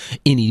having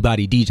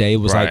anybody DJ. It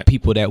was like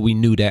people that we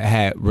knew that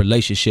had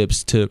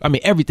relationships to. I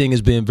mean, everything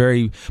has been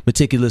very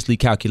meticulously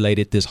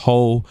calculated this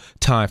whole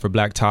time for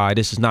Black Tie.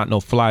 This is not no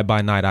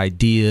fly-by-night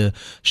idea.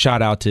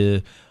 Shout out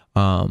to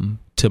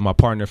my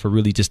partner for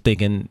really just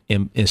thinking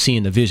and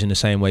seeing the vision the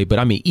same way. But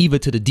I mean, even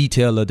to the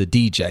detail of the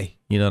DJ,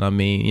 you know what I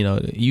mean?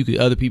 You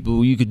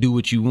could do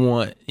what you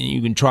want and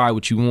you can try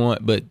what you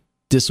want, but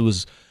this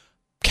was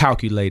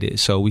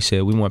calculated. So we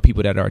said we want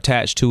people that are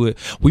attached to it.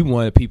 We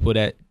wanted people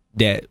that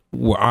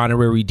were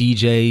honorary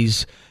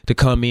DJs to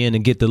come in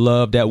and get the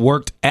love that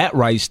worked at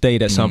Wright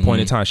State at some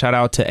point in time. Shout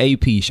out to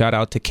AP, shout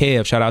out to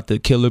Kev, shout out to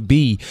Killer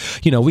B.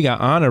 We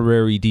got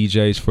honorary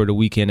DJs for the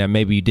weekend that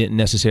maybe didn't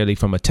necessarily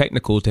from a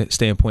technical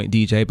standpoint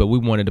DJ, but we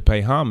wanted to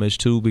pay homage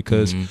to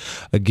because,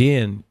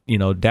 again,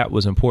 that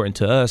was important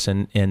to us,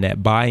 and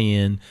that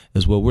buy-in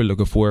is what we're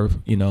looking for,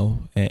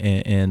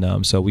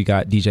 and so we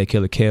got DJ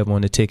Killer Kev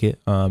on the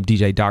ticket,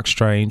 DJ Doc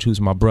Strange, who's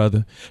my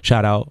brother.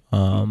 Shout out,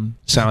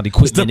 sound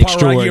equipment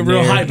extraordinaire.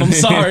 Real hype. I'm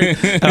sorry.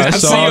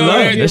 It's all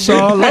love. It's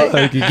all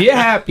love. Get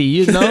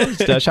happy,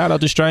 Shout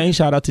out to Strange.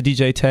 Shout out to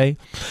DJ Tay.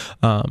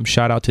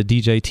 Shout out to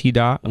DJ T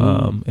Dot.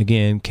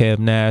 Again, Kev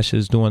Nash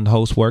is doing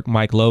host work.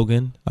 Mike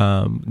Logan,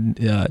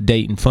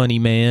 Dayton Funny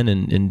Man,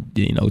 and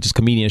just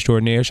comedian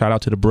extraordinaire. Shout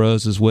out to the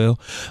Bruz as well.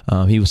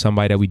 He was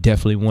somebody that we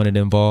definitely wanted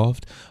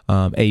involved.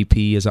 AP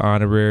is an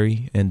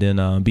honorary, and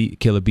then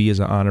Killer B is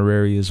an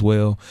honorary as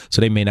well.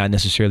 So they may not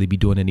necessarily be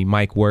doing any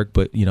mic work,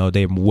 but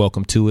they're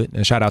welcome to it.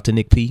 And shout out to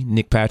Nick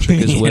Patrick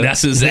as well.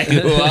 That's exactly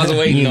who I was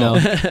waiting on.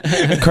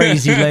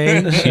 Crazy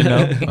Legs,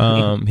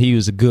 he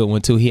was a good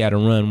one too. He had a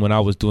run when I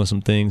was doing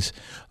some things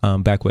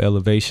back with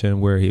Elevation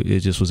where it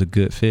just was a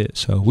good fit.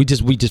 So we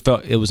just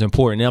felt it was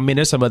important. I mean,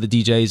 there's some other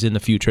DJs in the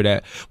future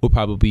that will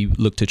probably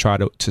look to try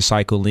to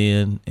cycle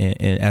in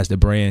and as the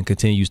brand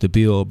continues to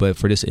build. But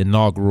for this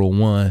inaugural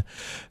one,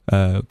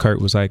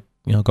 Kurt was like,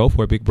 go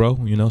for it, big bro.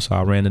 So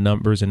I ran the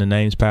numbers and the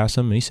names past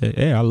him, and he said,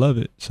 "Yeah, I love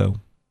it." So,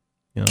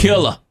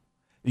 Killer.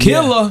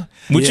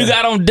 What you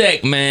got on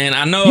deck, man?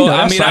 I know.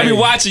 I've been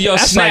watching your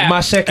that's snap. Like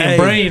my second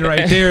brain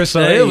right there. So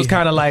it was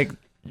kind of like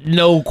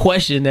no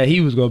question that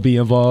he was going to be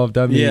involved.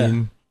 I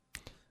mean,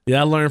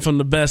 I learned from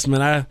the best,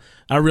 man.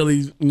 I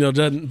really,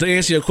 to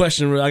answer your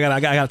question, I got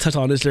to touch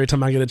on this every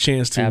time I get a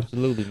chance to.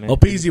 Absolutely, man.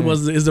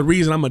 OPZ is the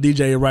reason I'm a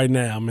DJ right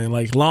now, man.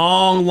 Like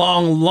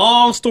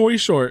long story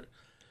short,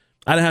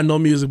 I didn't have no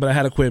music, but I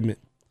had equipment.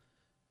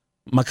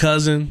 My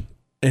cousin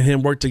and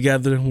him worked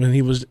together when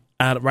he was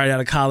right out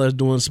of college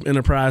doing some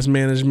enterprise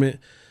management.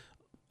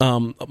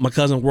 My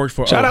cousin worked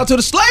for. Shout out to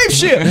the slave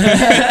ship.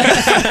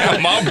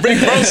 My big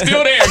bro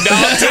still there,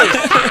 dog.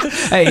 Too.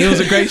 Hey, it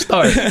was a great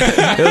start.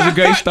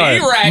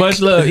 Iraq.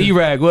 Much love,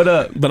 Iraq. What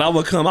up? But I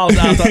was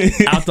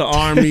out the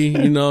army,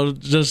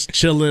 just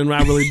chilling,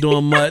 not really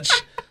doing much.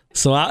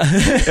 So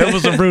it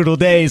was a brutal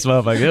days,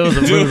 motherfucker. It was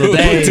a brutal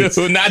days.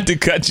 Dude, not to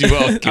cut you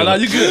off, I know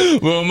you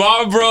good. But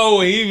my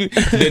bro,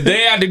 the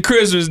day after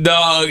Christmas,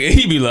 dog,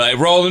 he be like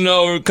rolling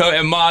over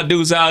at my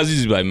dude's house.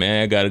 He's like,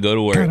 man, I gotta go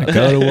to work.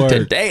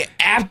 The day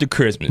after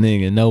Christmas,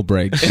 nigga, no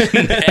breaks.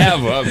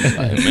 Ever. I was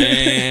like,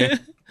 man,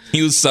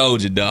 you a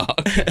soldier,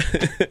 dog.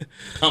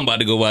 I'm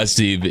about to go watch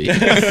TV.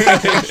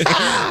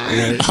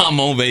 I'm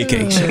on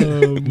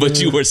vacation.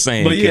 But you were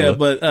saying,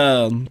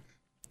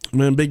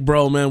 man, big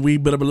bro, man, we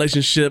built a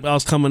relationship. I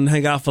was coming to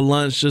hang out for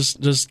lunch,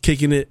 just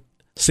kicking it,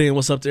 saying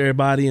what's up to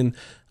everybody. And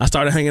I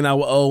started hanging out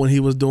with O when he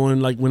was doing,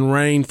 like, when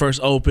Rain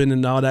first opened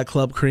and all that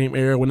Club Cream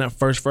era, when that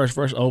first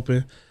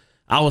opened.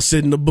 I was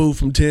sitting in the booth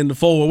from 10 to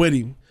 4 with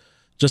him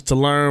just to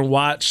learn,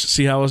 watch,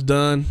 see how it's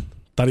done.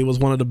 Thought he was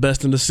one of the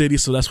best in the city,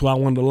 so that's who I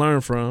wanted to learn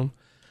from.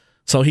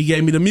 So he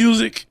gave me the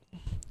music.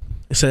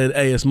 He said,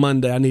 hey, it's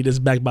Monday. I need this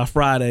back by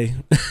Friday.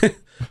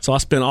 So I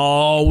spent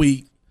all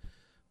week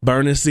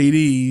burning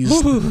CDs.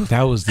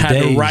 That was the had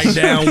days. to write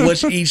down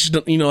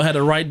had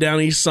to write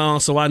down each song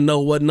so I know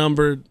what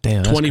number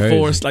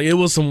 24 is. Like, it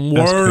was some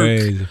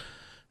work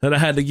that I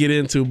had to get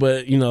into,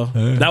 but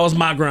that was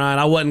my grind.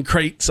 I wasn't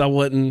crates, I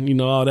wasn't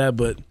all that,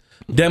 but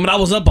damn it, I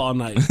was up all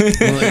night.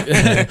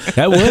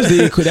 that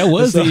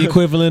was the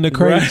equivalent of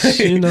crates,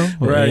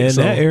 right? In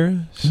that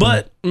era. So.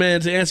 But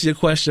man, to answer your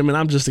question, man,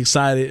 I'm just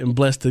excited and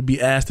blessed to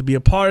be asked to be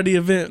a part of the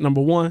event.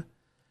 Number one,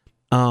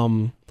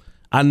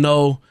 I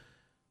know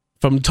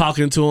from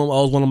talking to him, I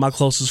was one of my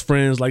closest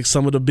friends, like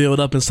some of the build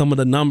up and some of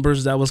the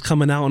numbers that was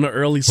coming out on the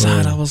early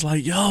side. I was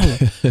like, yo,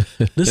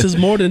 this is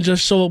more than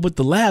just show up with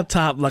the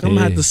laptop. Like, I'm going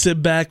to have to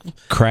sit back,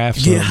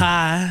 craft, get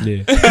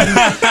high,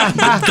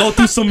 go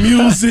through some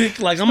music.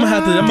 Like, I'm going to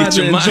have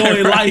to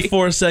enjoy life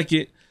for a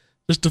second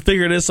just to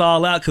figure this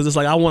all out. Cause it's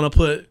like, I want to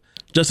put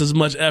just as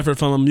much effort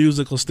from a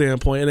musical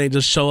standpoint. It ain't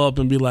just show up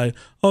and be like,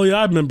 oh yeah,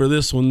 I remember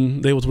this when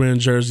they was wearing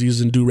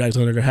jerseys and do-rags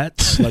under their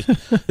hats. Like,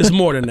 it's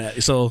more than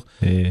that. So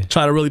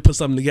try to really put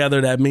something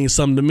together that means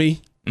something to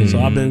me.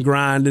 So I've been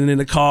grinding in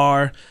the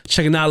car,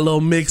 checking out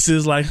little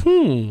mixes like,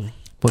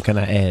 what can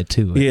I add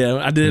to it? Yeah,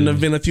 I did an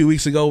event a few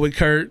weeks ago with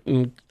Kurt,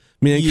 and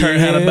me and Kurt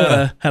had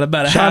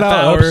about a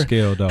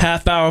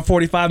half hour,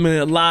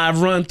 45-minute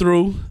live run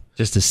through.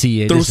 Just to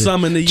see it. Through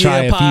some in the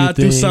year pod,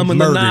 through some in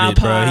the nine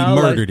pod. He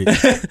murdered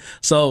it.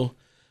 So,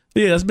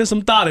 yeah, there's been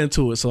some thought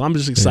into it. So I'm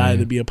just excited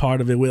to be a part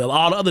of it with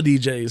all the other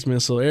DJs, man.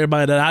 So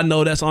everybody that I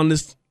know that's on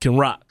this can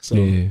rock. So,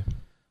 hey.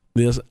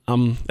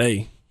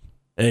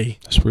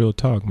 That's real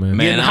talk, man.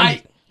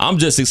 Man, I'm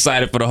just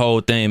excited for the whole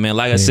thing, man.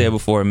 Like I said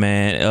before,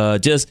 man,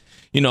 just...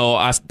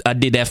 I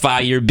did that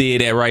 5-year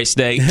bid at Wright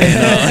State, and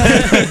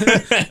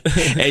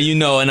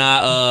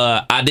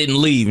I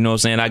didn't leave. You know what I'm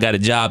saying? I got a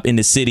job in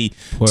the city,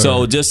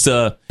 so just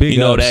to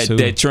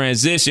that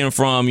transition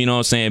from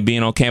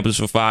being on campus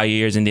for 5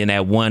 years, and then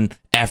that one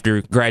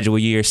after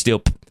graduate year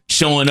still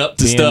showing up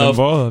to stuff,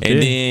 involved,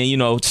 and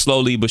then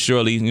slowly but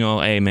surely,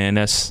 hey man,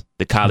 that's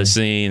the college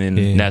scene,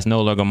 and that's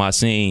no longer my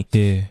scene.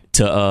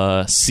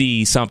 To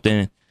see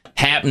something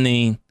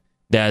happening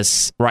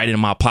that's right in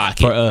my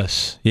pocket for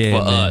us.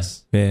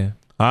 Us. Yeah.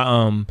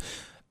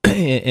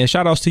 And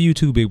shout outs to you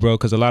too, big bro,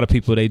 because a lot of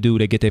people they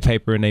get their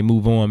paper and they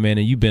move on, man.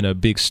 And you've been a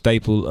big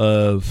staple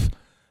of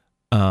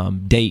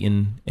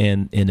Dayton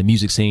and the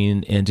music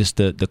scene and just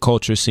the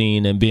culture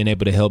scene and being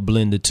able to help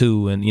blend the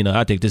two. And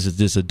I think this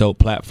is a dope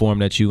platform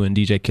that you and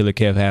DJ Killer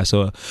Kev have.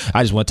 So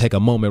I just want to take a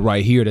moment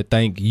right here to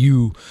thank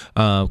you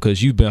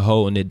because you've been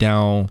holding it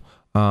down.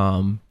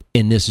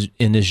 In this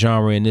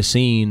genre, in this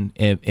scene,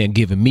 and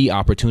giving me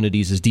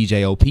opportunities as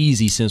DJ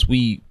OPZ since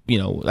we,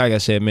 like I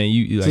said, man,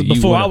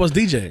 I was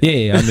DJ.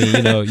 Yeah, I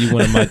mean, you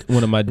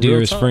one of my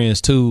dearest friends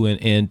too,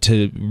 and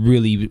to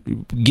really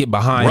get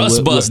behind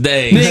Rust Bust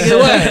Day. Nigga,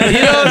 what? You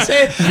know what I'm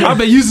saying? I've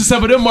been using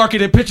some of them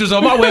marketing pictures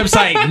on my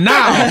website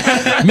now.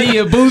 Me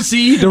and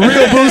Boosie, the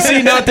real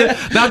Boosie,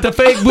 not the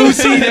fake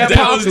Boosie that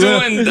popped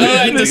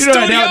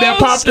that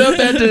popped up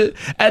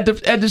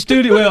at the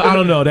studio. Well, I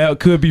don't know. That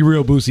could be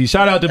real Boosie.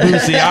 Shout out to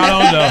Boosie. I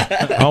don't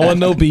know. I don't want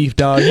no beef,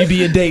 dog. You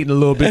be dating a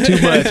little bit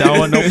too much. I don't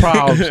want no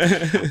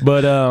problems.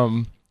 But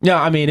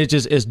I mean,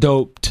 it's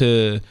dope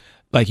to,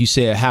 like you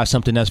said, have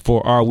something that's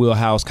for our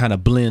wheelhouse, kind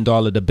of blend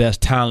all of the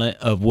best talent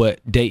of what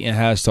Dayton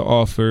has to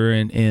offer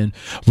and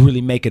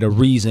really make it a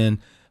reason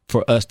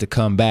for us to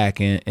come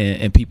back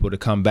and people to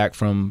come back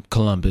from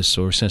Columbus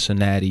or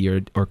Cincinnati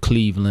or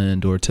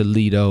Cleveland or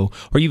Toledo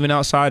or even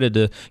outside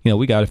of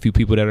we got a few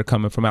people that are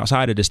coming from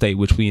outside of the state,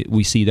 which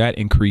we see that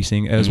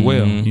increasing as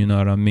well. You know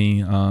what I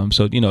mean?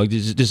 So,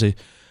 just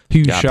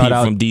Huge got shout people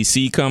out from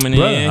DC coming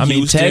Bruh, in. I mean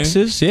Houston.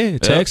 Texas,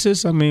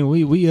 Texas. I mean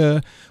we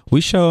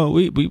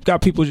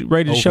got people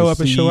ready to show up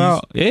and show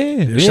out.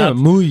 Yeah. Shout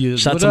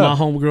Muya. out to my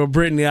homegirl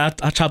Brittany. I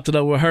chopped it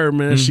up with her,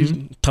 man.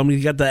 She told me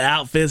you got the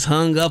outfits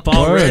hung up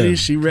already. Word.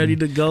 She ready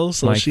to go.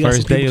 So like she got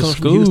first some day people of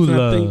coming from school, Houston,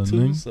 I think, too.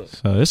 man. So.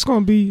 So it's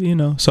gonna be,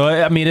 So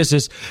I mean,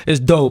 it's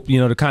dope,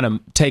 to kind of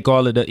take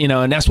all of the,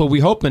 and that's what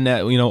we're hoping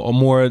that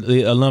more of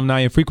the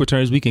alumni and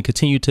frequenters, we can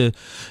continue to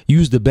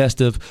use the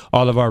best of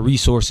all of our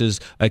resources,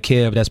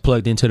 Kev, that's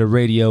plugged into the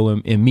radio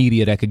and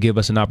media that could give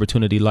us an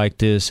opportunity like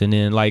this, and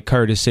then like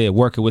Curtis said,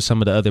 working with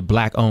some of the other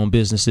black-owned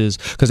businesses,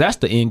 because that's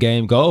the end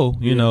game goal,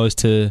 is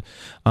to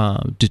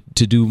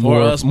do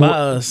more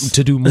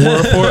to do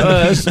more for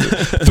us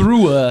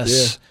through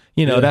us.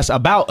 That's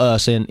about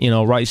us, and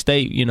Wright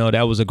State.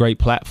 That was a great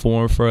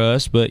platform for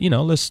us. But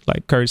let's,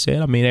 like Kurt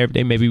said, I mean, every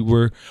day maybe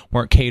weren't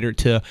catered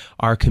to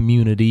our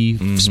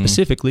community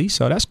specifically.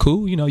 So that's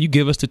cool. You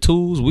give us the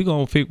tools,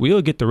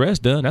 we'll get the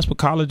rest done. That's what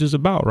college is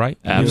about, right?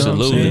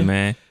 Absolutely,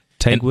 man.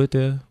 Take what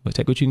you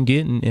can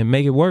get and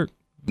make it work.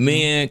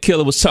 Me and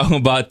Killer was talking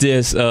about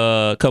this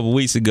a couple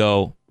weeks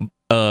ago.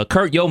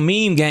 Kurt, your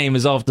meme game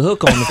is off the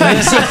hook on the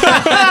fence.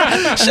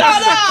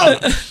 Shout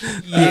out!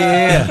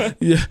 Yeah.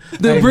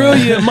 The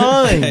brilliant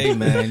mind. Hey,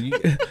 man.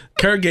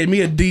 Kurt gave me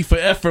a D for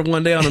effort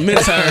one day on a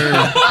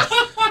midterm.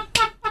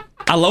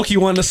 I low-key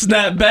wanted to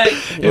snap back.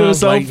 It was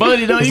so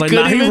funny, though. He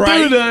couldn't even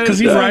do that. Because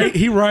he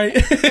right.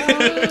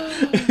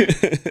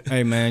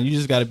 Hey, man, you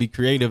just got to be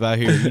creative out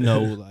here.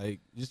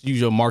 Just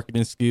use your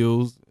marketing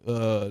skills,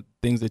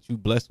 things that you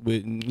blessed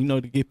with, and,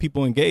 to get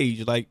people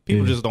engaged. Like,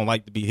 people just don't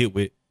like to be hit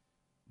with,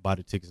 buy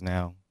the tickets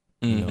now.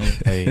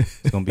 Hey,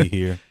 it's going to be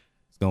here.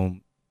 It's going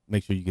to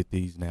make sure you get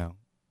these now.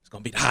 It's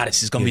going to be the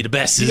hottest. It's going to be the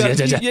best. You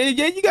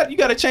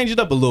got to change it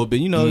up a little bit.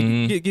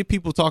 Get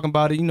people talking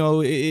about it.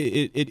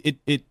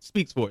 It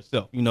speaks for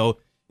itself.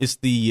 It's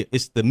the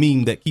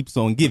meme that keeps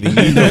on giving.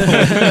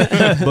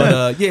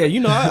 But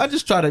I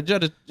just try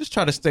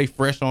to stay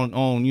fresh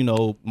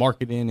on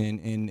marketing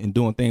and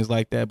doing things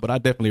like that. But I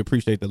definitely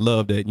appreciate the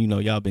love that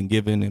y'all been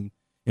giving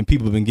and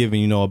people have been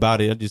giving about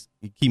it. It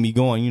keep me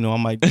going. I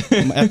might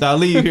after I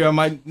leave here, I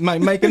might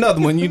make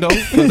another one.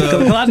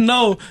 Because I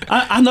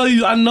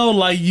know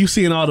like you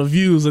seeing all the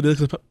views of this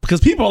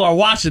because people are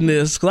watching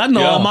this. Because I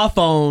know on my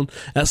phone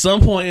at some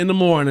point in the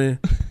morning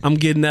I'm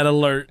getting that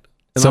alert.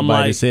 And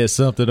somebody I'm like, said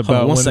something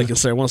about one second,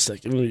 sir. 1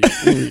 second.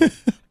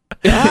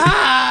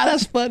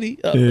 That's funny.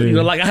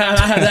 Like I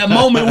had that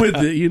moment with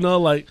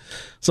it.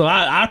 So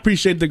I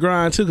appreciate the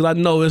grind too, because I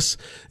know it's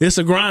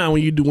a grind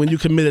when you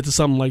committed to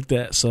something like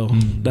that. So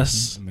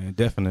that's man,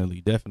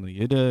 definitely.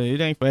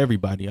 It ain't for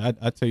everybody. I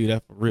tell you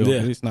that for real.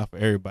 Yeah. It's not for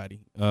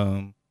everybody.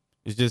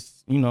 It's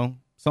just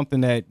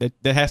something that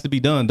has to be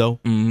done though,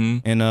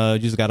 and you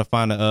just got to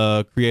find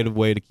a creative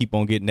way to keep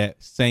on getting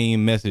that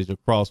same message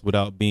across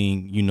without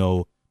being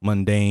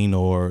mundane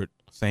or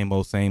same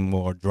old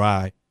or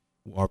dry,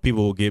 or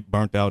people will get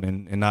burnt out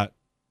and not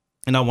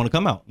want to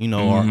come out,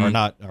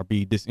 or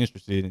be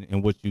disinterested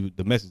in what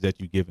the message that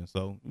you're giving.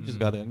 So you just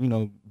gotta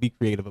be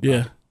creative about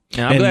it.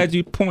 And I'm glad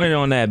you pointed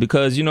on that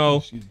because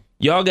y'all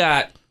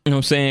got 9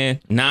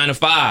 to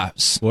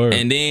 5s, Word.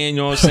 and then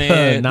 9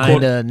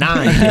 to 9,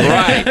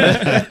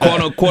 right?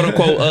 quote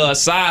unquote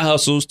side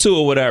hustles too,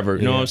 or whatever.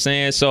 You know what I'm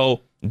saying?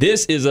 So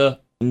this is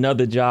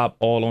another job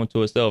all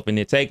onto itself, and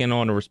they're taking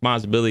on the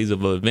responsibilities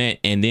of an event,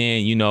 and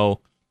then you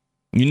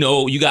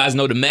guys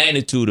know the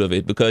magnitude of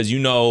it because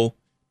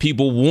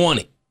people want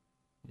it,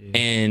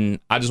 and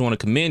I just want to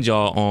commend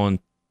y'all on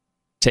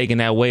taking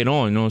that weight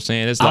on. You know what I'm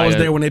saying? It's I was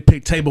there when they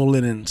picked table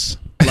linens.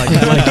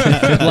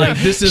 Like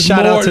this is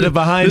shout more out to the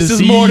behind this the is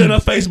scenes. more than a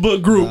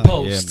Facebook group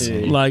post.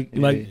 Yeah,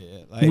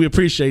 We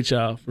appreciate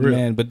y'all, for real.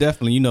 Man, but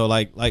definitely,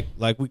 like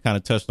we kind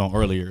of touched on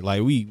earlier,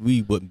 like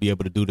we wouldn't be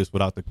able to do this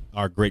without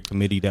our great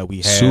committee that we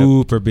have.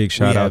 Super big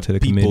shout out to the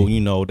people,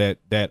 committee.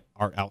 that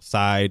are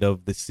outside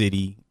of the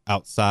city,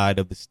 outside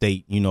of the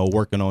state,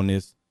 working on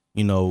this.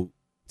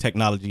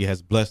 Technology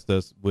has blessed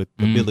us with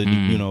the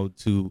ability,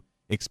 to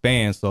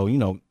expand. So,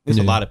 there's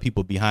a lot of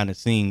people behind the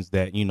scenes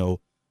that,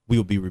 we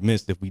would be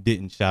remiss if we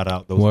didn't shout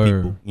out those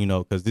people,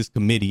 because this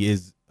committee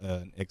is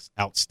an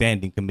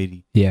outstanding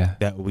committee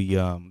that we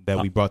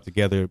brought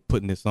together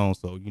putting this on.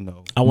 So,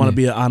 I want to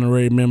be an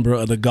honorary member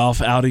of the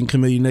golf outing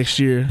committee next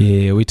year.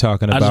 Yeah, we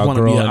talking I just about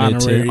wanna be an growing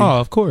honorary. into.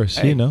 Oh, of course,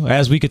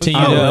 as we continue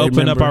to Honorary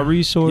open up member. our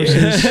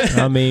resources.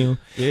 I mean,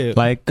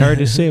 like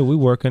Curtis said, we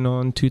working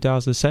on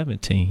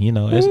 2017.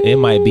 It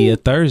might be a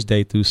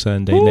Thursday through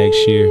Sunday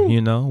next year.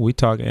 We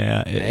talking.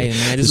 Hey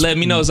man, just let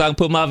me know so I can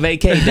put my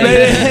vacay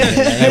day.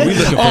 Hey, we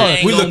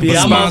looking for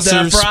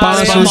sponsors,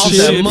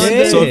 sponsorship.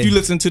 So if you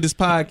listen to this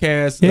podcast,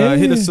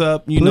 hit us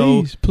up.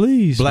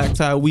 Please.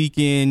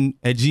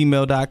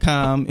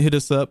 blacktieweekend@gmail.com. Hit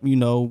us up. We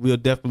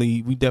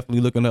definitely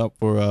looking up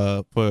for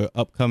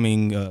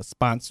upcoming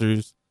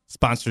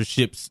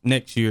sponsorships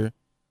next year.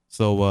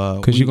 So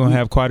because you're gonna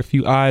have quite a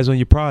few eyes on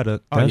your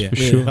product. That's for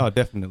sure. Oh,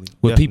 definitely.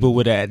 With people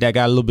with that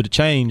got a little bit of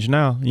change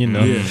now.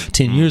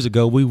 10 years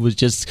ago we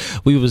was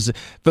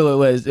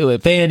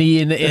with Fanny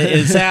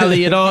and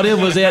Sally and all them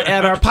was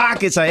at our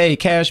pockets. Like, hey,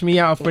 cash me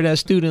out for that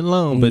student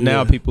loan. But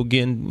now people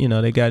getting,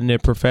 they got in their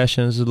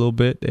professions a little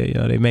bit.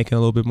 They making a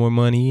little bit more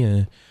money,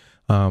 and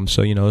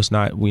so it's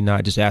not, we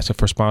not just asking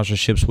for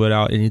sponsorships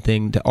without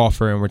anything to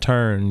offer in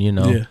return.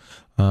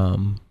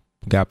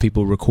 Got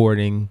people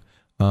recording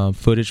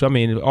footage. I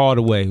mean, all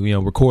the way,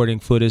 recording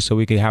footage so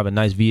we can have a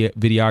nice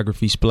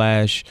videography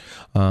splash.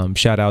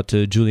 Shout out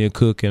to Julian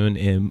Cook and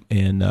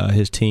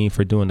his team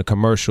for doing the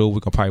commercial. We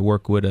can probably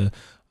work with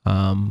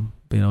another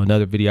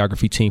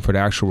videography team for the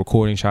actual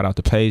recording. Shout out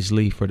to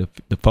Paisley for the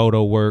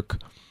photo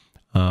work.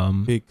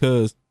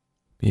 Because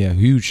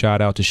huge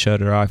shout out to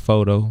Shutter Eye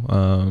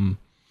Photo.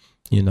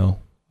 We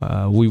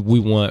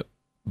want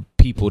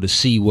people to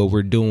see what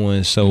we're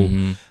doing, so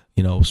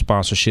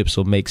sponsorships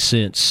will make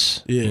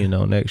sense,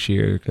 next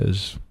year,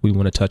 because we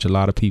want to touch a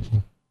lot of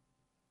people.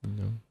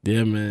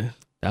 Yeah, man.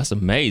 That's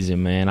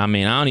amazing, man. I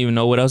mean, I don't even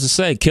know what else to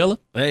say. Killer?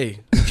 Hey,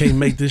 you can't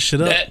make this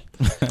shit up.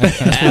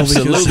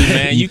 Absolutely,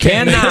 man. You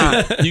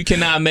cannot. You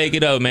cannot make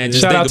it up, man.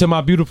 Just shout out to my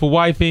beautiful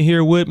wife in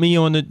here with me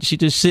she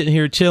just sitting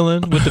here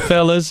chilling with the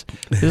fellas.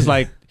 It's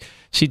like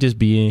she just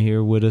be in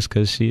here with us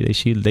because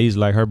they's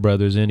like her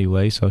brothers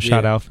anyway. So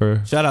shout out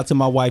to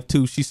my wife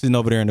too. She's sitting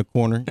over there in the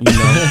corner.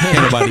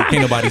 Can't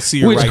nobody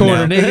see her. Which right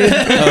corner, now. nigga?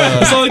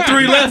 There's only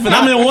 3 left, and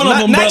I'm in one of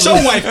them. Not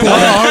your wife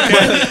corner.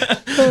 Okay.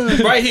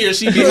 Right here,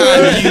 she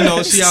behind me.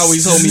 She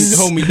always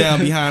hold me down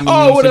behind me.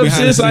 Oh, what up,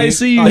 sis? I ain't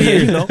see you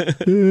here.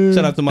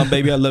 Shout out to my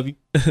baby. I love you.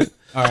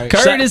 All right.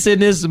 Curtis in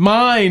his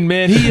mind,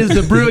 man. He is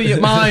the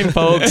brilliant mind,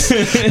 folks.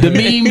 The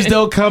memes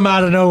don't come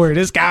out of nowhere.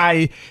 This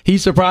guy, he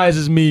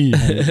surprises me.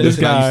 This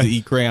guy used to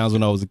eat crayons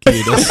when I was a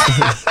kid. That's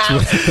where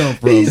I come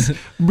from. He's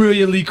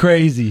brilliantly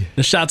crazy.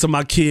 And shout out to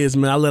my kids,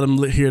 man. I let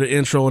them hear the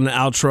intro and the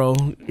outro.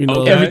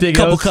 Everything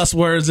couple else. cuss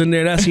words in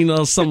there. That's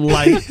something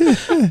light.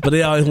 But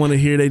they always want to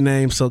hear their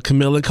name. So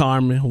Camille and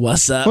Carmen,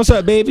 what's up? What's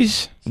up,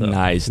 babies? So,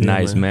 nice,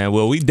 man.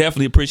 Well, we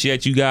definitely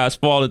appreciate you guys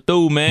falling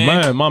through,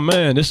 man. My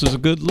man, this is a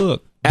good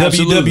look.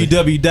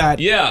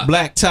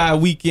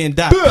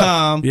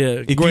 www.blacktieweekend.com.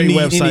 If you need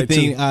website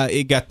anything,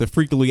 it got the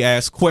frequently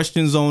asked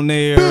questions on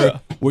there,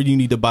 where you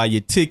need to buy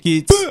your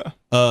tickets,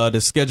 the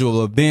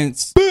schedule of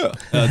events,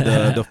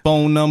 the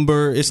phone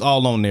number. It's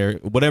all on there.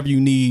 Whatever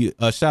you need.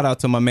 Shout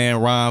out to my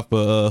man Ron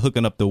for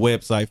hooking up the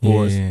website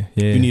for us.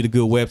 If you need a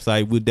good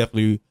website, we'll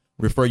definitely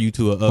refer you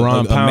to a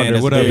man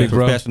that's very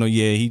professional.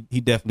 Yeah, he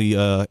definitely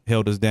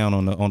held us down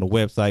on the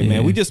website,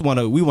 man. We just want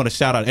to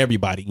shout out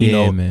everybody,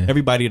 man.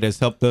 Everybody that's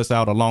helped us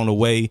out along the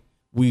way.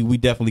 We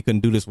definitely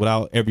couldn't do this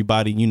without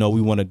everybody. We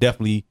want to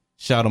definitely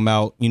shout them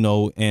out,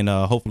 and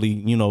hopefully,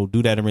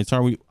 do that in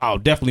return. I'll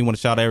definitely want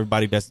to shout out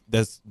everybody that's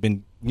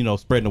been,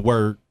 spreading the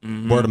word.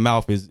 Word of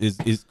mouth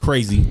is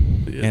crazy.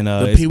 Yeah. And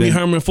the Pee Wee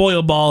Herman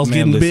foil balls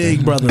getting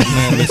big, brother.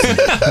 Man, listen.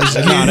 That's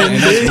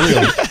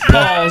real.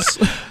 Balls.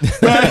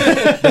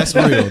 That's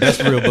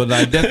real. But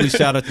definitely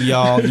shout out to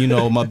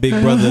y'all. My big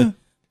brother,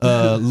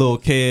 Lil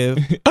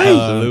Kev.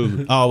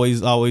 Absolutely.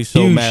 Always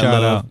show Huge mad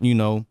shout love.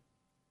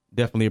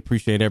 Definitely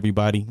appreciate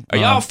everybody. Are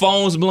y'all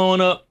phones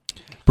blowing up?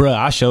 Bruh,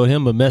 I showed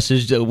him a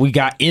message that we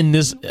got in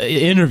this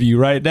interview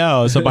right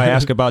now. Somebody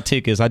asked about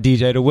tickets. I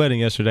DJ'd a wedding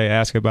yesterday,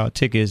 asked about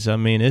tickets. I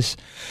mean, this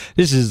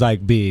is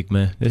like big,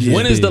 man.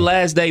 When is the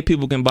last day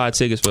people can buy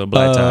tickets for the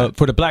Black Tie?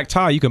 For the Black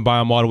Tie, you can buy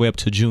them all the way up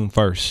to June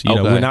 1st.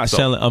 Okay. We're not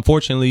selling,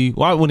 unfortunately.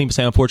 Well, I wouldn't even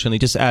say unfortunately,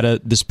 just out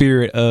of the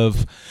spirit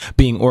of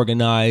being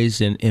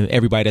organized and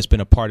everybody that's been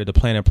a part of the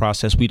planning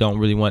process. We don't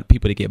really want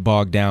people to get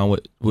bogged down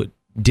with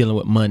dealing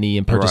with money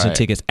and purchasing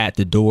tickets at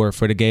the door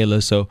for the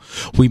gala. So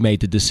we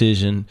made the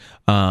decision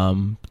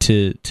to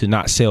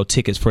not sell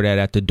tickets for that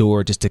at the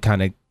door, just to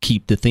kind of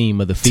keep the theme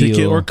of the field.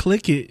 Ticket or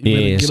click it.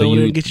 Yeah, so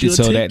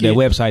that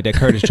website that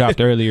Curtis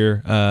dropped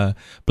earlier,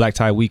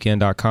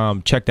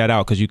 blacktieweekend.com, check that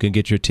out, because you can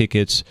get your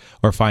tickets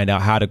or find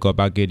out how to go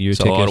about getting your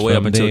tickets all the way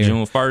up until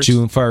June 1st?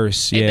 June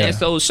 1st, yeah. And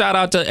so shout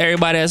out to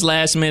everybody that's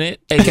last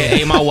minute,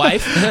 a.k.a. my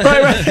wife.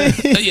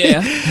 right.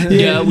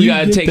 Yeah, we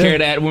got to take care of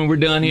that when we're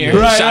done here.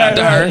 Shout out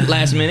to her,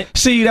 last minute.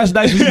 See, that's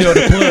nice when you know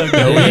the plug,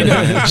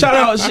 though. Shout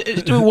out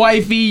to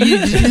wifey. You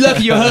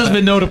lucky your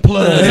husband know the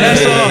plug.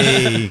 That's all.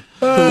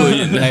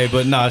 Hey,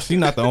 but nah, she's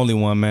not the only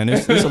one, man.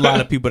 There's a lot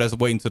of people that's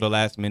waiting to the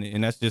last minute,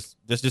 and that's just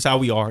how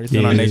we are. It's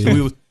in our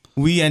nature.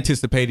 We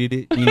anticipated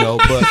it, but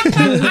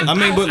I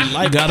mean, but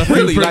like got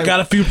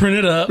a few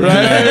printed up,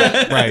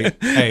 right? Right.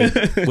 Hey,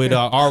 with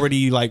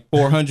already like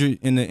 400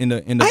 in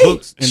the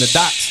books in the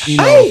docs,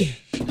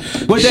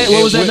 What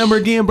was that number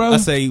again, bro? I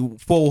say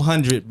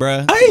 400,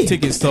 bruh.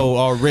 Tickets sold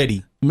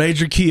already.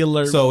 Major key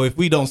alert. So if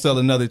we don't sell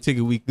another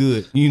ticket, we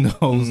good,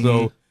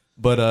 So.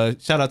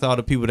 But shout out to all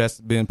the people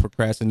that's been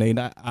procrastinating.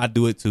 I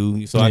do it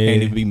too, so I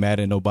can't even be mad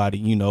at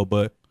nobody,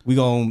 But we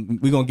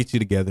gonna get you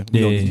together. We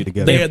gonna get you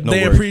together.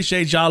 They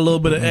appreciate y'all a little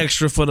bit of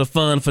extra for the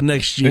fun for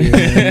next year.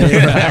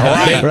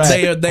 They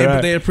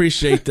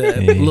appreciate that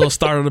a little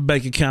start of the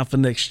bank account for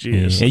next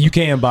year. So. And you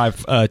can buy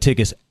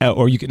tickets,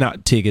 or you can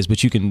not tickets,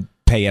 but you can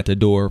pay at the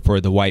door for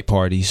the white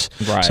parties.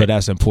 Right. So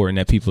that's important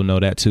that people know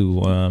that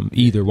too.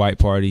 Either white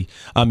party.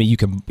 I mean, you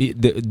can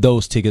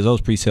those tickets,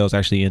 those pre-sales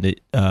actually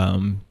ended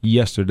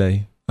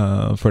yesterday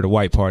for the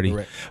white party.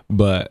 Correct.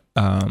 But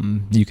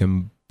you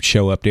can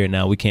show up there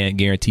now. We can't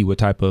guarantee what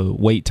type of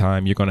wait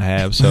time you're going to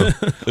have, so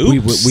we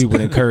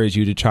would encourage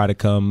you to try to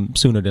come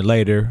sooner than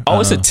later. Oh,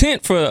 it's a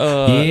tent for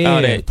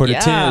tent.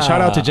 Shout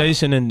out to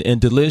Jason and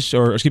Delish,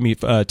 or excuse me,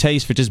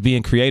 Taste, for just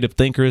being creative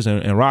thinkers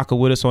and rocking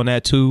with us on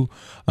that too.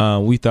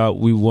 We thought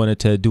we wanted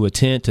to do a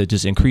tent to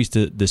just increase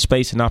the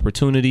space and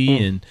opportunity,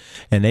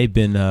 and they've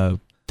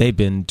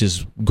been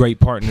just great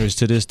partners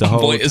to this the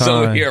whole time. It's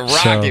over here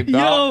rocking,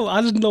 Yo,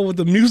 I just know what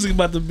the music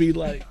about to be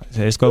like.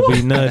 It's gonna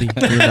be nutty,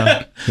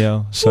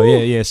 So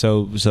yeah.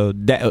 So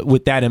that,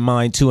 with that in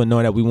mind too, and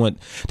knowing that we want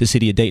the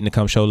city of Dayton to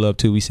come show love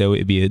too, we said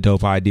it'd be a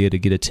dope idea to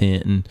get a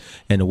tent,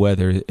 and the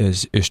weather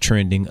is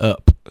trending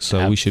up,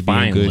 so we should be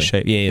in good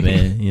shape. Yeah,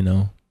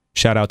 man.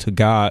 Shout out to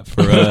God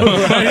for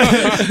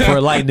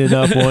lightening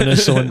up on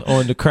us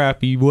on the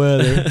crappy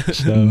weather.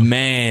 So.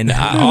 Man,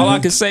 all I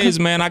can say is,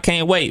 man, I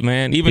can't wait,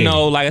 man. Even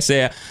though, like I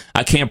said,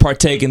 I can't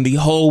partake in the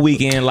whole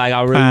weekend like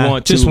I really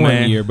want to. Just one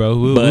man. year, bro.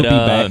 We'll be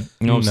back.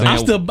 You know what I'm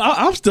saying?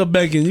 I'm still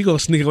begging. You gonna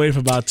sneak away for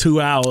about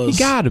 2 hours? You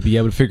gotta be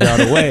able to figure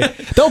out a way.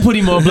 Don't put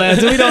him on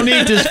blast. We don't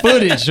need this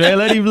footage, man.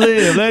 Let him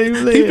live.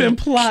 He been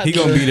plotting. He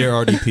gonna be there,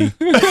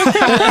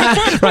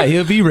 RDP. Right,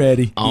 he'll be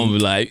ready. I'm gonna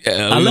be like,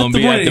 we're gonna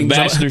be at the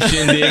bachelor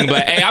shindig.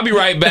 But hey, I'll be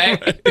right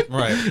back.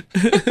 Right.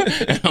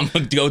 I'm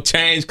gonna go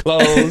change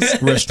clothes,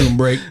 restroom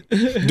break,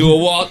 do a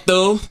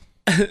walkthrough,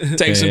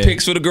 take some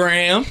pics for the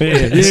gram,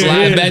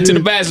 slide back to the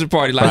bachelor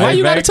party. Like, why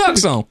you got a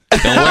tux on?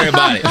 Don't worry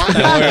about it.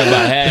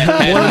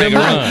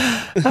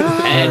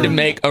 Had to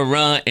make a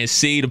run and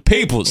see the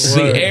people,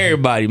 see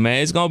everybody,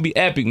 man. It's gonna be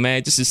epic,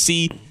 man. Just to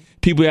see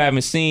people you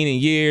haven't seen in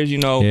years,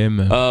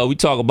 we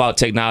talk about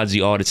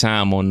technology all the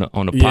time on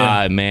the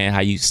pod, man.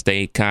 How you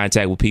stay in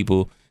contact with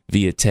people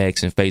via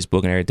text and Facebook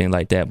and everything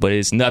like that. But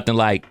it's nothing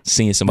like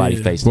seeing somebody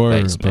face to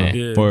face, man.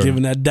 Yeah,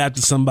 giving that dap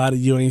to somebody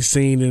you ain't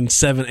seen in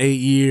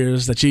 7-8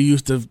 years that you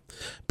used to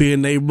be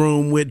in their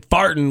room with,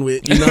 farting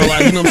with, you know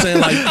what I'm saying?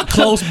 Like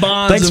close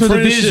bonds. Thanks and for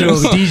the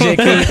visuals, DJ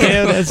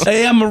Killer.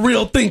 Hey, I'm a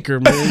real thinker,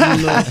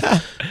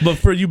 man. But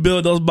for you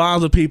build those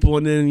bonds with people,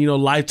 and then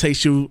life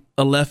takes you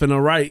a left and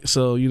a right.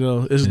 So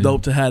it's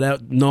dope to have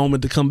that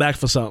moment to come back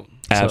for something.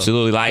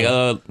 Absolutely. Like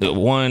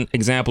one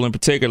example in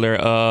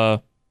particular,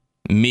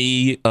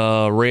 me,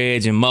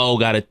 Reg, and Mo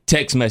got a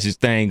text message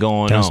thing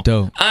going on. That's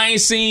dope. I ain't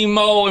seen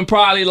Mo in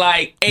probably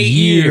like 8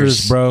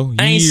 years, bro.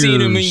 I ain't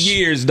seen him in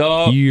years,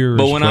 dog.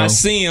 But when I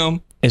see him,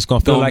 it's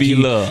gonna feel like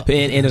love,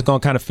 and it's gonna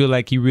kind of feel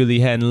like he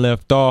really hadn't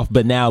left off.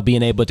 But now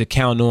being able to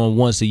count on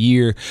once a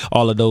year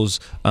all of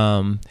those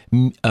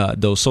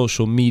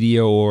social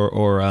media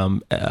or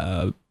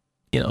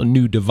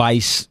new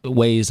device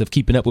ways of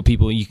keeping up with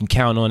people, and you can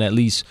count on at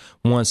least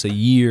once a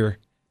year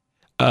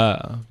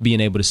being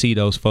able to see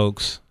those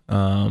folks.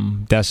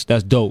 That's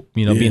dope.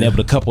 Being able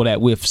to couple that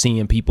with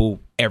seeing people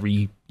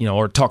every,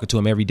 or talking to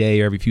them every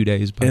day or every few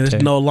days. But and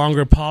it's no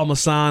longer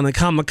Parmesan and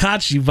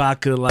Kamikaze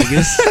vodka. Like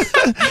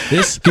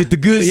it's get the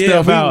good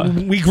stuff out.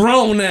 We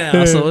grown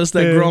now, so it's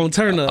that grown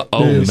turn up.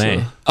 Oh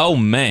man. Oh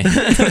man.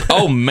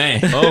 Yeah,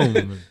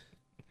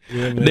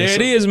 man. There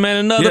it is, man.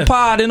 Another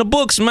pod in the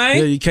books, man.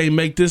 Yeah, you can't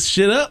make this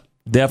shit up.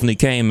 Definitely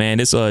came, man.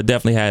 This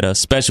definitely had a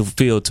special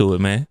feel to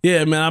it, man.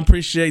 Yeah, man. I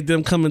appreciate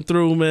them coming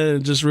through, man.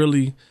 And just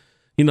really,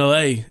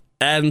 hey,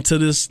 adding to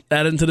this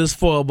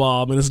foil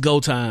ball, man. It's go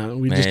time.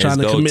 We just trying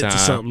to commit to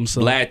something. So.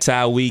 Black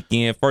Tie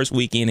Weekend, first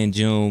weekend in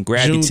June.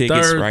 Grab your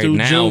tickets right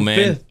now, June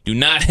man. 5th. Do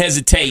not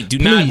hesitate. Do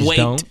not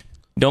wait.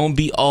 Don't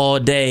be all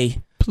day.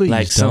 Please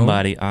like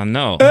somebody I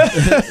know.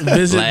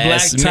 Visit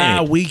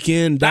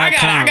blacktieweekend.com.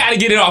 I gotta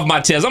get it off my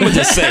chest. I'm gonna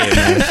just say it,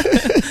 man.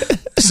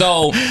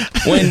 So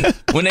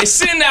when they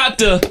send out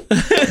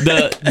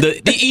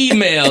the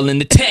email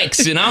and the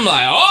text, and I'm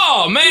like,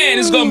 oh man,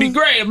 it's gonna be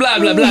great, blah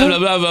blah blah blah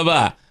blah blah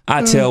blah.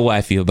 I tell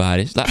wifey about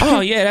it. It's like,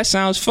 oh yeah, that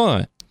sounds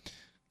fun.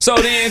 So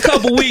then a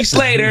couple weeks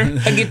later,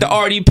 I get the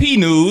RDP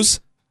news.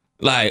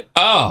 Like,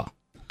 oh,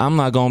 I'm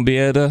not gonna be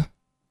able to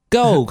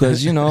go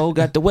because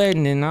got the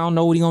wedding and I don't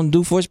know what he gonna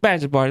do for his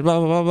bachelor party. Blah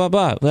blah blah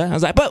blah blah. I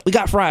was like, but we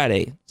got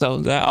Friday. So I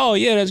was like, oh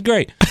yeah, that's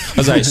great. I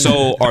was like,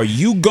 so are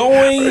you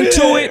going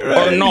to it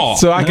or not?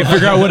 So I can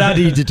figure out what I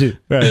need to do.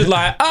 Right. It's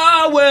like,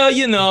 well,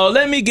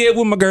 let me get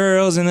with my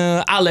girls and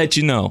I'll let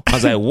you know. I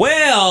was like,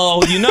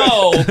 well,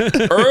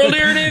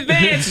 earlier in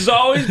advance is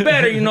always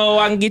better.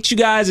 I can get you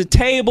guys a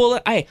table.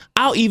 Hey,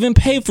 I'll even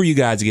pay for you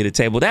guys to get a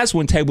table. That's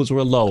when tables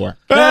were lower.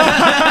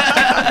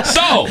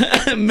 So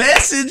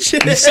message.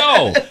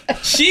 So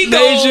she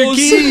goes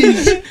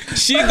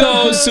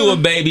to a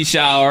baby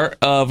shower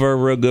of her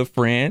real good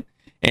friend.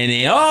 And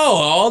then,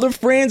 all the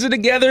friends are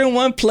together in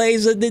one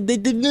place.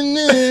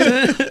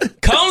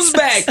 Comes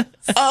back.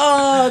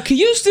 Can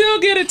you still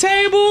get a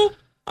table?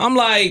 I'm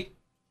like,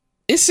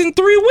 it's in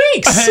 3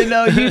 weeks. I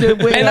know you did.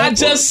 And I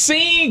just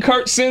seen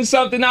Kurt send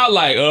something out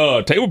like,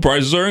 table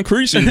prices are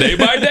increasing day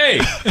by day.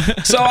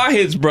 So I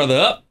hit his brother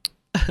up.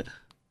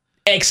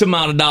 X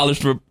amount of dollars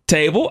for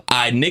table.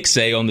 Nick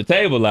say on the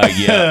table like,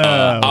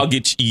 I'll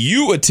get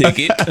you a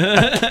ticket.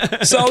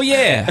 So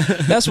yeah,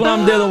 that's what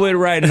I'm dealing with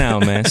right now,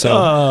 man.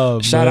 So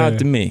shout out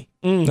to me.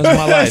 That's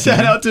my life.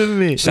 Shout out to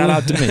me. Shout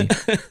out to me.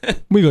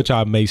 We gonna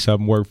try to make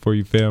something work for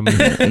you, family.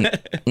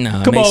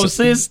 Nah, come on,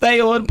 sis,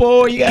 stay on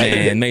board. You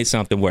got made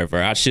something work for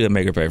her. I should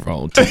make her pay for her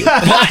own ticket.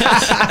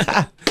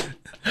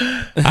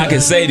 I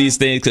can say these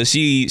things because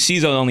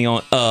she's only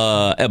on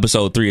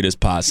episode 3 of this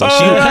pod, so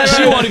she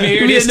won't even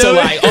hear this till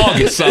like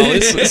August. So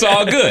it's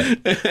all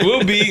good.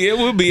 It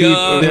will be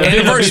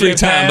anniversary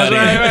time by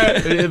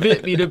then. The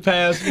event be the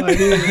past.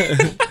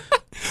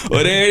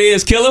 Well, there it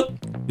is, Killer.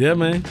 Yeah,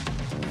 man.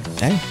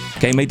 Hey,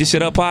 Can't Make This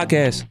Shit Up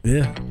podcast.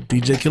 Yeah,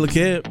 DJ Killer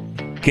Kev.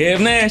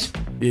 Kev Nash.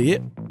 Yeah.